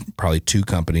of probably two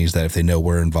companies that if they know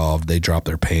we're involved, they drop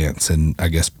their pants. And I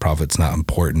guess profit's not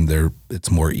important. It's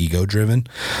more ego driven.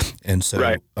 And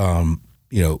so,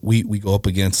 we go up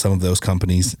against some of those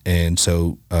companies. And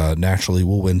so naturally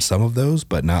we'll win some of those,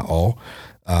 but not all.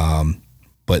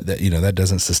 But that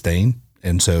doesn't sustain.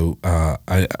 And so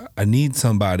I need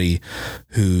somebody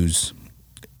who's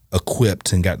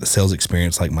equipped and got the sales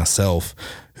experience like myself,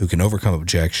 who can overcome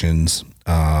objections,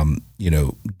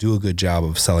 do a good job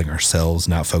of selling ourselves,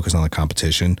 not focus on the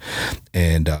competition,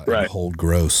 and hold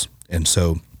gross. And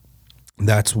so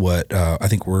that's what I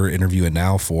think we're interviewing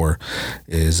now for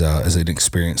is an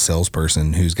experienced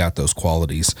salesperson who's got those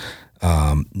qualities.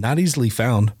 Not easily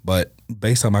found, but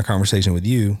based on my conversation with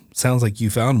you, sounds like you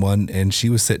found one and she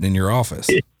was sitting in your office.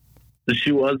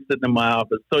 She was sitting in my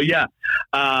office. So yeah,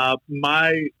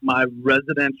 my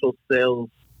residential sales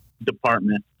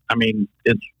department, I mean,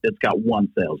 it's got one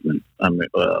salesman. I mean,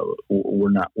 we're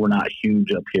not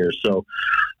huge up here. So,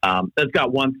 it's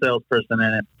got one salesperson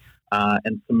in it.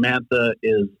 And Samantha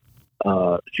is,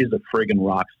 she's a friggin'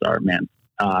 rock star, man.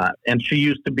 And she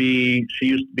used to be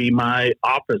my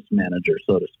office manager,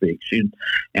 so to speak. She'd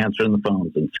answering the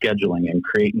phones and scheduling and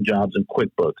creating jobs in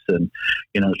QuickBooks. And,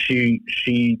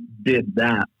 she did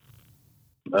that.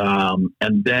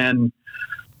 And then,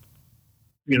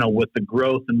 with the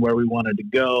growth and where we wanted to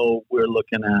go, we're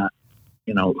looking at,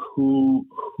 who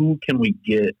can we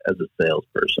get as a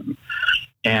salesperson?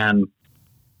 And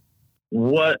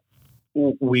what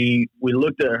we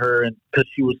looked at her, and because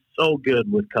she was so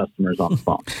good with customers on the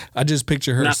phone. I just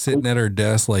picture her sitting at her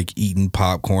desk, like eating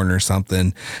popcorn or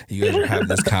something. You guys are having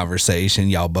this conversation.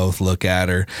 Y'all both look at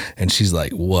her and she's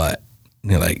like, what?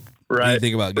 And you're like, what do you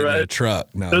think about getting a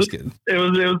truck? No, I'm just kidding. It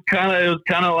was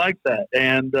kind of like that.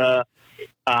 And,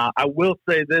 I will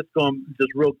say this, going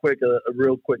just real quick, a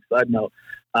real quick side note.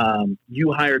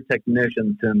 You hire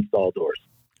technicians to install doors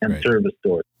and service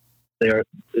doors.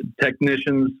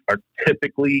 Technicians are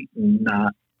typically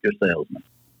not your salesmen.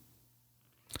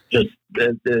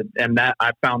 And that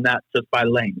I found that just by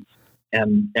lanes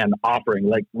and offering.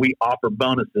 Like, we offer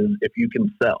bonuses if you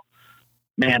can sell.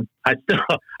 Man, I still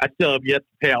have yet to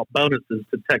pay out bonuses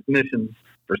to technicians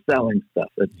for selling stuff.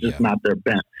 It's just not their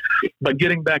bent. But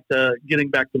getting back to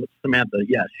Samantha,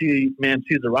 yeah, she's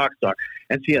a rock star,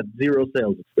 and she had zero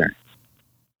sales experience.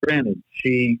 Granted,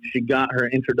 she got her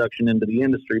introduction into the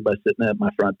industry by sitting at my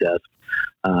front desk,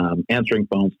 answering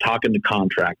phones, talking to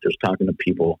contractors, talking to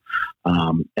people,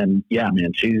 and yeah,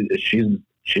 man, she's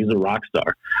a rock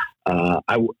star.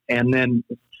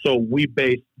 So we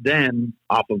based then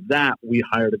off of that, we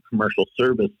hired a commercial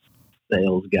service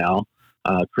sales gal,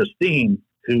 Christine,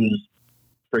 who's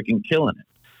freaking killing it.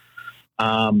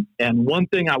 And one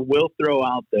thing I will throw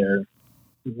out there,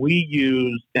 we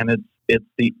use, and it's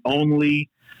the only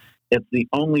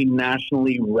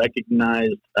nationally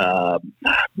recognized,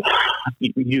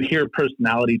 you hear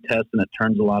personality test and it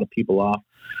turns a lot of people off,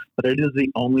 but it is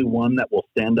the only one that will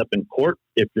stand up in court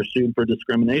if you're sued for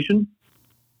discrimination.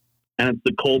 And it's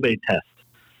the Kolbe test.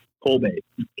 Kolbe,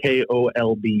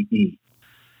 Kolbe.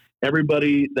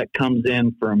 Everybody that comes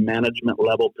in for a management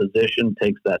level position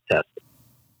takes that test.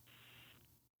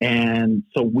 And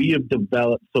so we have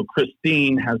developed, so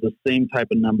Christine has the same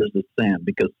type of numbers as Sam,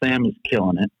 because Sam is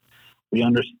killing it. We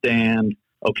understand,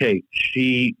 okay,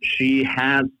 she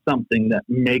has something that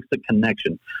makes a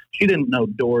connection. She didn't know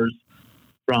doors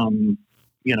from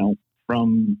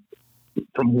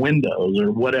windows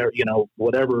or whatever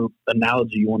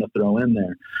analogy you want to throw in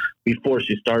there before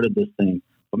she started this thing.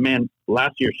 But man,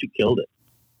 last year she killed it.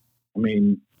 I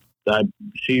mean,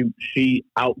 she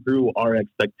outgrew our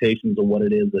expectations of what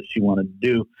it is that she wanted to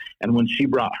do. And when she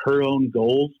brought her own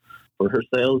goals for her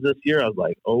sales this year, I was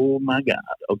like, oh my God,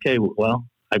 okay, well,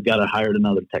 I've got to hire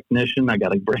another technician. I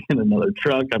got to bring in another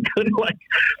truck. I'm like,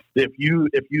 if you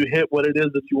hit what it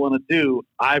is that you want to do,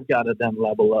 I've got to then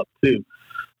level up too.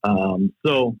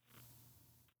 So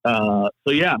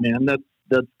yeah, man,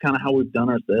 that's kind of how we've done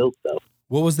our sales stuff.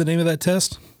 What was the name of that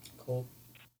test?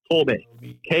 Kolbe, Kolbe.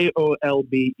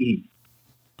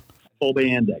 Kolbe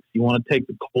Index. You want to take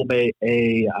the Kolbe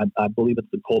A, I believe it's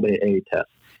the Kolbe A test.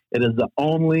 It is the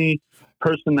only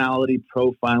personality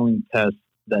profiling test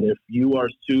that if you are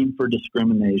sued for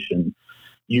discrimination,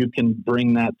 you can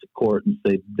bring that to court and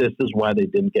say, this is why they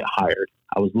didn't get hired.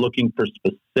 I was looking for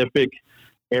specific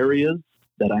areas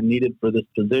that I needed for this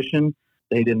position.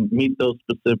 They didn't meet those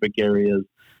specific areas.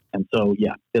 And so,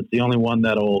 yeah, it's the only one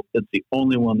that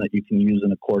you can use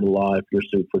in a court of law if you're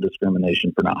sued for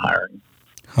discrimination for not hiring.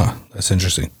 Huh. That's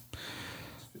interesting.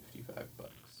 $55.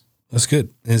 That's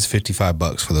good. It's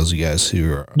 $55 for those of you guys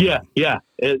who are. Yeah.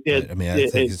 I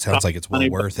think it sounds like it's well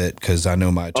worth it, because I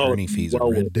know my attorney fees are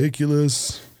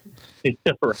ridiculous.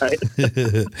 Right.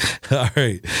 All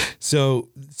right. So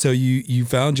you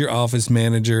found your office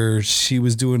manager. She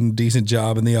was doing a decent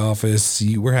job in the office.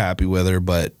 You were happy with her,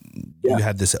 but you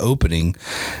had this opening,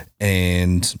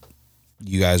 and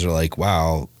you guys are like,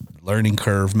 wow, learning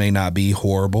curve may not be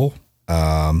horrible.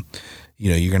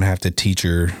 You're going to have to teach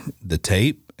her the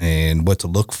tape and what to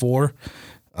look for.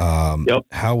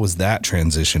 How was that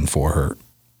transition for her?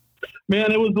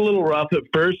 Man, it was a little rough at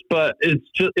first, but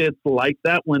it's like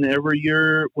that whenever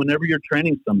you're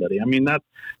training somebody. I mean, that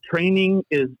training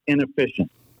is inefficient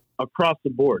across the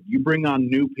board. You bring on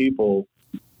new people,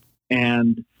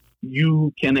 and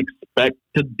you can expect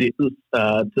to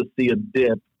see a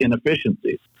dip in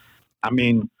efficiencies. I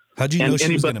mean, how'd you know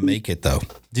she was going to make it, though?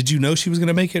 Did you know she was going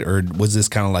to make it, or was this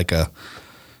kind of like a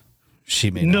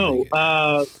she may not make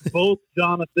it? Both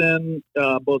Jonathan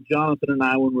and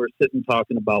I, when we were sitting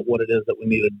talking about what it is that we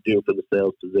needed to do for the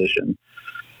sales position,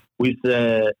 we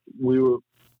said,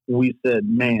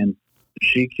 man,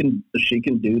 she can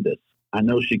do this. I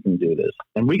know she can do this.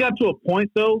 And we got to a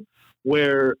point though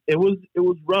where it was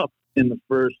rough in the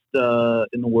first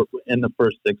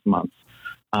 6 months.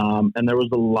 And there was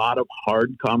a lot of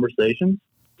hard conversations.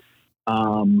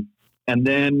 And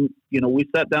then, we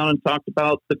sat down and talked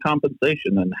about the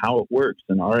compensation and how it works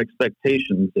and our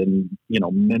expectations and,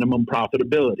 minimum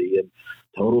profitability and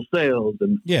total sales.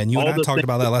 And yeah. And you and I talked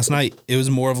about that last night. It was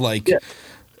more of like,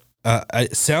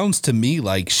 it sounds to me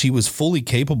like she was fully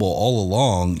capable all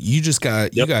along. You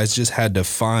guys just had to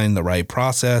find the right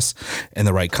process and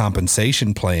the right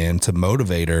compensation plan to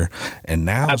motivate her. And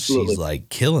now she's like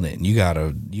killing it. And you got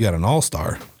an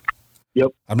all-star.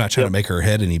 Yep. I'm not trying to make her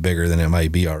head any bigger than it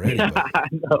might be already. I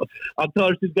know. I'll tell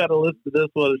her she's got to listen to this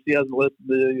one if she hasn't listened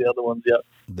to the other ones yet.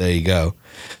 There you go.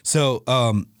 So,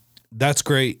 that's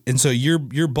great. And so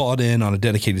you're bought in on a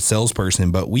dedicated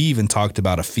salesperson, but we even talked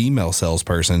about a female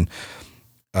salesperson.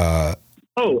 That's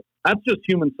just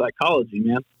human psychology,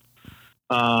 man.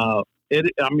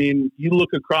 You look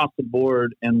across the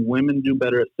board and women do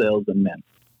better at sales than men.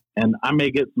 And I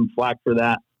may get some flack for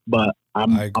that, but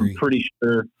I'm pretty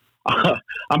sure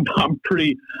I'm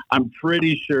pretty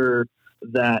sure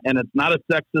that, and it's not a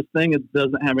sexist thing. It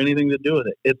doesn't have anything to do with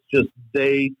it. It's just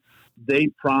they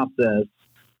process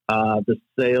the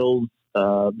sales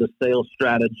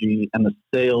strategy and the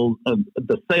sales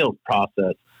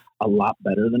process a lot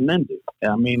better than men do.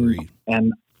 I mean, Agreed.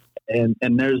 and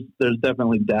there's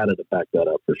definitely data to back that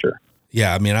up for sure.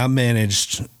 Yeah. I mean, I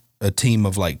managed a team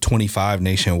of like 25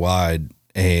 nationwide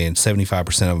and 75%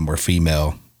 of them were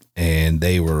female, and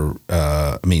they were,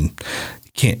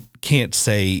 can't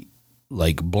say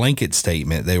like blanket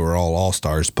statement, they were all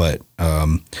stars, but,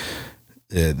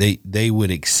 they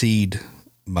would exceed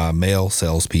my male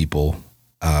salespeople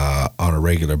on a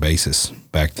regular basis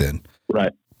back then.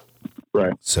 Right.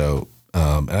 So,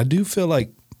 and I do feel like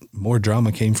more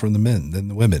drama came from the men than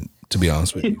the women, to be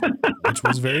honest with you, which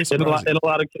was very surprising. In a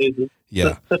lot of cases.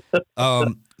 Yeah.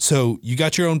 So you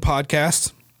got your own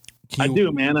podcast. I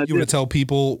do, man. You want to tell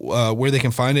people where they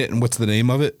can find it and what's the name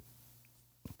of it?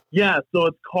 Yeah. So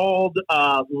it's called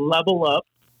Level Up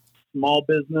Small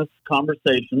Business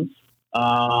Conversations.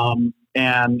 And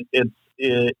it's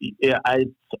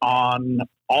on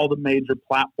all the major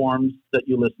platforms that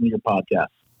you listen to your podcast.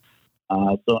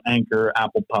 So Anchor,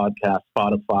 Apple Podcasts,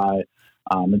 Spotify.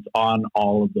 It's on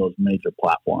all of those major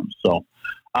platforms. So,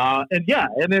 and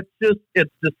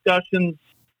it's discussions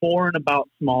for and about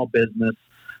small business.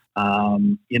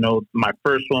 My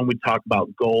first one, we talked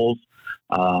about goals,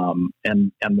 and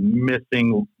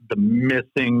the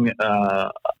missing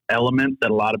element that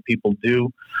a lot of people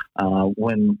do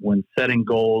when setting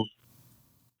goals,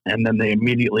 and then they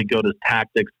immediately go to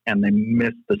tactics and they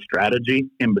miss the strategy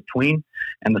in between.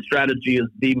 And the strategy is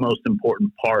the most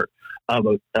important part of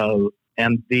the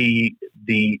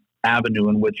avenue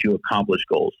in which you accomplish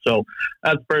goals. So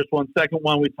that's the first one. Second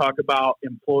one, we talk about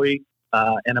employee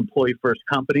first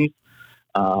companies.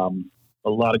 A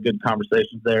lot of good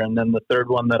conversations there. And then the third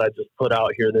one that I just put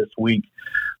out here this week,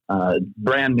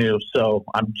 brand new, so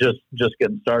I'm just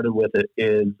getting started with it,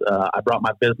 is I brought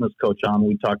my business coach on.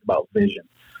 We talked about vision.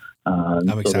 I'm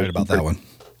excited about that one.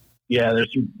 Yeah,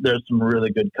 there's some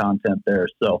really good content there.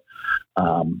 So,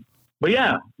 but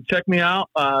yeah, check me out.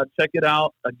 Check it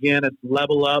out. Again, it's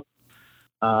Level Up,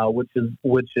 which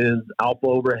is Alpha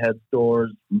Overhead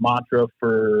Stores mantra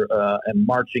for and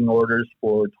marching orders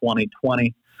for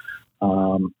 2020.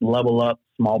 Level Up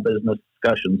Small Business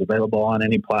Discussions, available on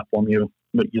any platform you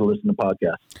listen to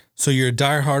podcasts. So you're a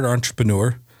diehard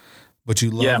entrepreneur, but you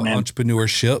love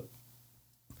entrepreneurship.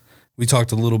 We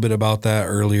talked a little bit about that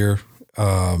earlier.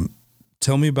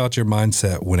 Tell me about your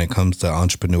mindset when it comes to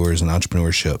entrepreneurs and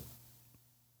entrepreneurship.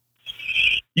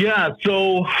 Yeah.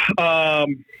 So,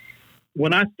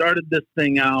 when I started this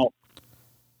thing out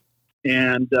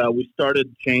and we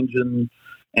started changing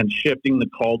and shifting the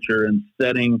culture and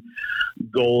setting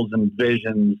goals and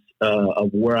visions of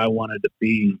where I wanted to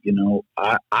be,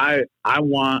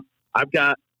 I've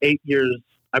got 8 years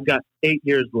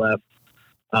left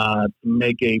to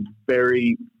make a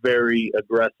very, very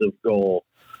aggressive goal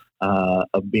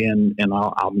of being, and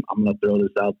I'm going to throw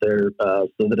this out there so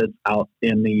that it's out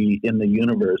in the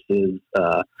universe, is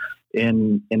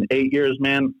in 8 years,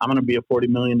 man, I'm going to be a $40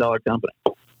 million company.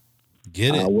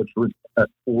 Get it?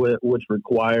 which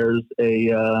requires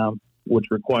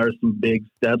some big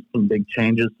steps, some big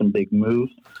changes, some big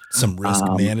moves, some risk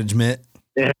management.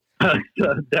 Yeah,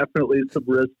 definitely some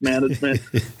risk management.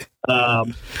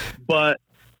 But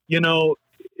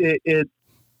it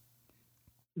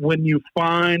when you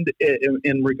find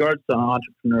in regards to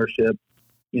entrepreneurship,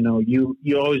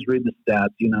 you always read the stats.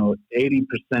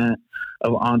 80%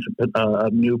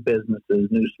 of new businesses,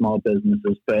 new small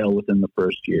businesses, fail within the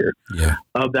first year. Yeah.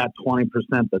 Of that 20%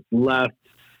 that's left,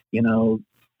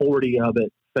 40 of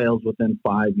it fails within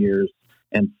 5 years,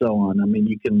 and so on. I mean,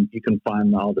 you can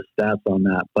find all the stats on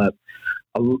that, but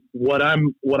what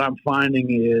I'm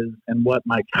finding is, and what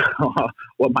my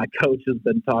coach has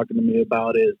been talking to me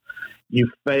about is, you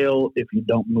fail if you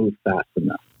don't move fast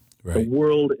enough. Right. The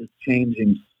world is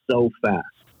changing so fast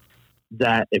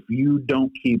that if you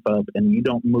don't keep up and you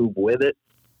don't move with it,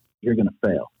 you're going to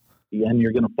fail, and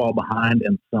you're going to fall behind,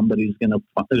 and somebody's going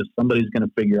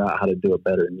to figure out how to do it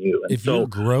better than you. And if you're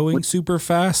growing super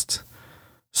fast,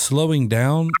 slowing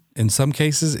down in some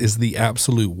cases is the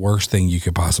absolute worst thing you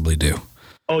could possibly do.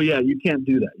 Oh yeah, you can't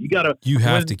do that. You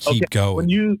have to keep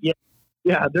going.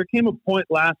 There came a point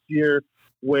last year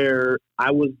where I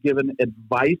was given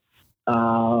advice,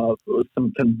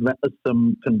 some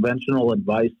conventional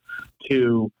advice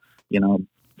to,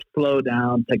 slow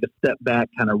down, take a step back,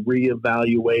 kind of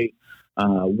reevaluate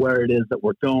where it is that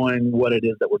we're going, what it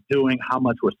is that we're doing, how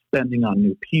much we're spending on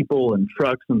new people and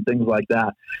trucks and things like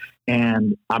that.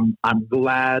 And I'm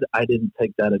glad I didn't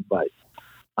take that advice.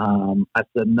 I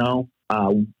said, no,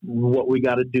 what we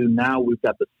got to do now, we've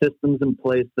got the systems in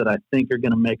place that I think are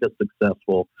going to make us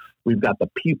successful. We've got the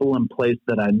people in place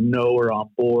that I know are on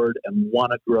board and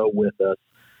want to grow with us.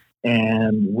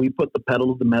 And we put the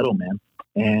pedal to the metal, man.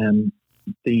 And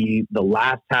the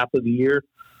last half of the year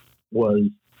was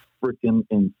freaking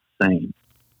insane.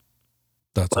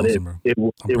 That's awesome, bro.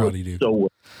 I'm proud of you, dude.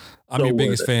 I'm your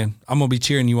biggest fan. I'm going to be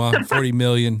cheering you on. 40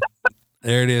 million.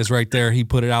 There it is right there. He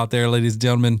put it out there, ladies and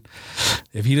gentlemen.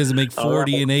 If he doesn't make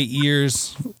 40 in 8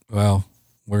 years, well,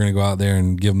 we're going to go out there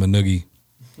and give him a noogie.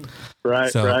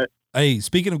 Right. Hey,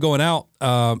 speaking of going out,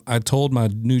 I told my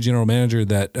new general manager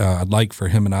that I'd like for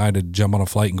him and I to jump on a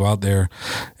flight and go out there.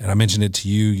 And I mentioned it to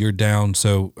you. You're down.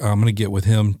 So I'm going to get with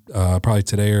him probably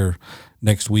today or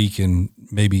next week and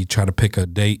maybe try to pick a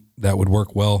date that would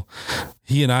work well.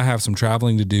 He and I have some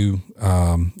traveling to do.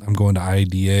 I'm going to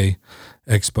IADA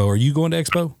Expo. Are you going to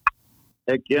Expo?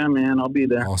 Heck yeah, man. I'll be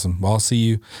there. Awesome. Well, I'll see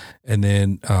you. And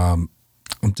then I'm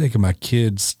taking my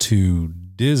kids to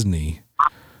Disney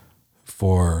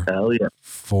for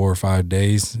 4 or 5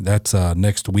 days. That's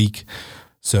next week.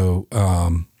 So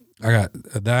I got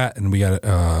that, and we got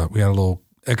a little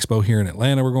expo here in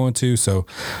Atlanta we're going to. So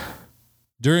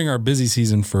during our busy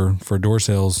season for door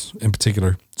sales in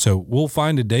particular. So we'll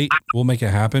find a date, we'll make it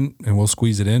happen, and we'll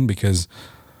squeeze it in, because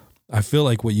I feel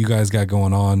like what you guys got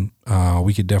going on,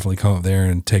 we could definitely come up there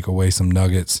and take away some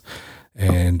nuggets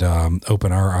and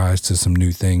open our eyes to some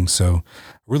new things. So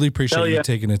really appreciate you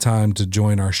taking the time to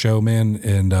join our show, man.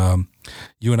 And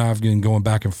you and I have been going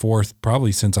back and forth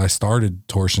probably since I started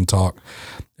Torsion Talk,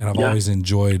 and I've always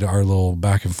enjoyed our little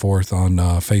back and forth on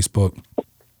Facebook.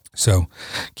 So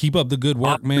keep up the good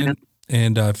work, man.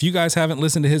 And if you guys haven't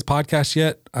listened to his podcast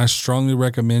yet, I strongly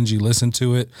recommend you listen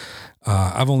to it.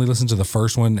 I've only listened to the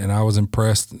first one, and I was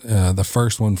impressed. The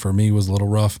first one for me was a little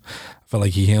rough. I felt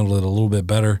like he handled it a little bit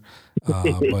better,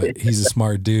 but he's a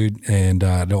smart dude, and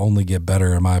it'll only get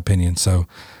better in my opinion. So,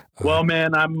 well,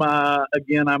 man, I'm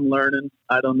learning.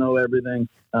 I don't know everything,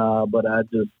 but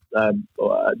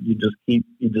you just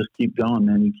keep going,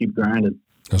 man. You keep grinding.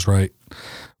 That's right.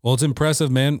 Well, it's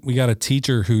impressive, man. We got a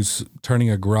teacher who's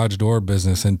turning a garage door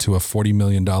business into a $40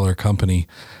 million company.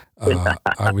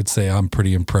 I would say I'm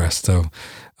pretty impressed. So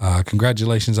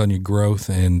congratulations on your growth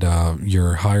and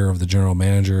your hire of the general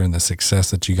manager and the success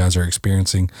that you guys are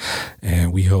experiencing.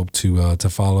 And we hope to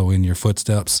follow in your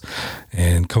footsteps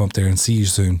and come up there and see you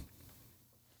soon.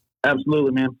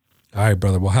 Absolutely, man. All right,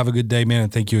 brother. Well, have a good day, man.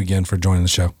 And thank you again for joining the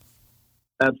show.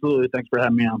 Absolutely. Thanks for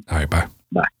having me on. All right. Bye.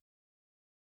 Bye.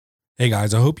 Hey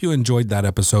guys, I hope you enjoyed that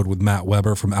episode with Matt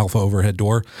Weber from Alpha Overhead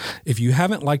Door. If you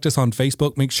haven't liked us on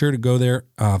Facebook, make sure to go there,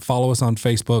 follow us on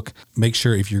Facebook. Make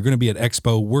sure if you're going to be at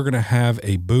Expo, we're going to have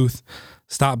a booth.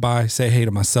 Stop by, say hey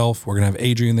to myself. We're going to have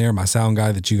Adrian there, my sound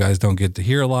guy that you guys don't get to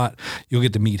hear a lot. You'll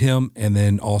get to meet him, and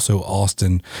then also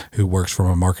Austin, who works for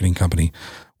a marketing company.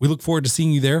 We look forward to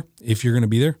seeing you there if you're going to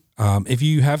be there. If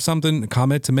you have something, a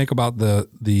comment to make about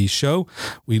the show,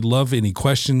 we'd love any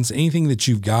questions, anything that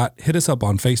you've got, hit us up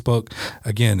on Facebook.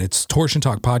 Again, it's Torsion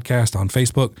Talk Podcast on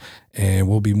Facebook, and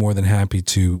we'll be more than happy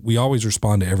to. We always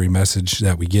respond to every message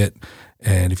that we get.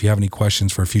 And if you have any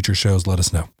questions for future shows, let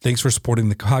us know. Thanks for supporting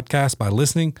the podcast by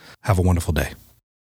listening. Have a wonderful day.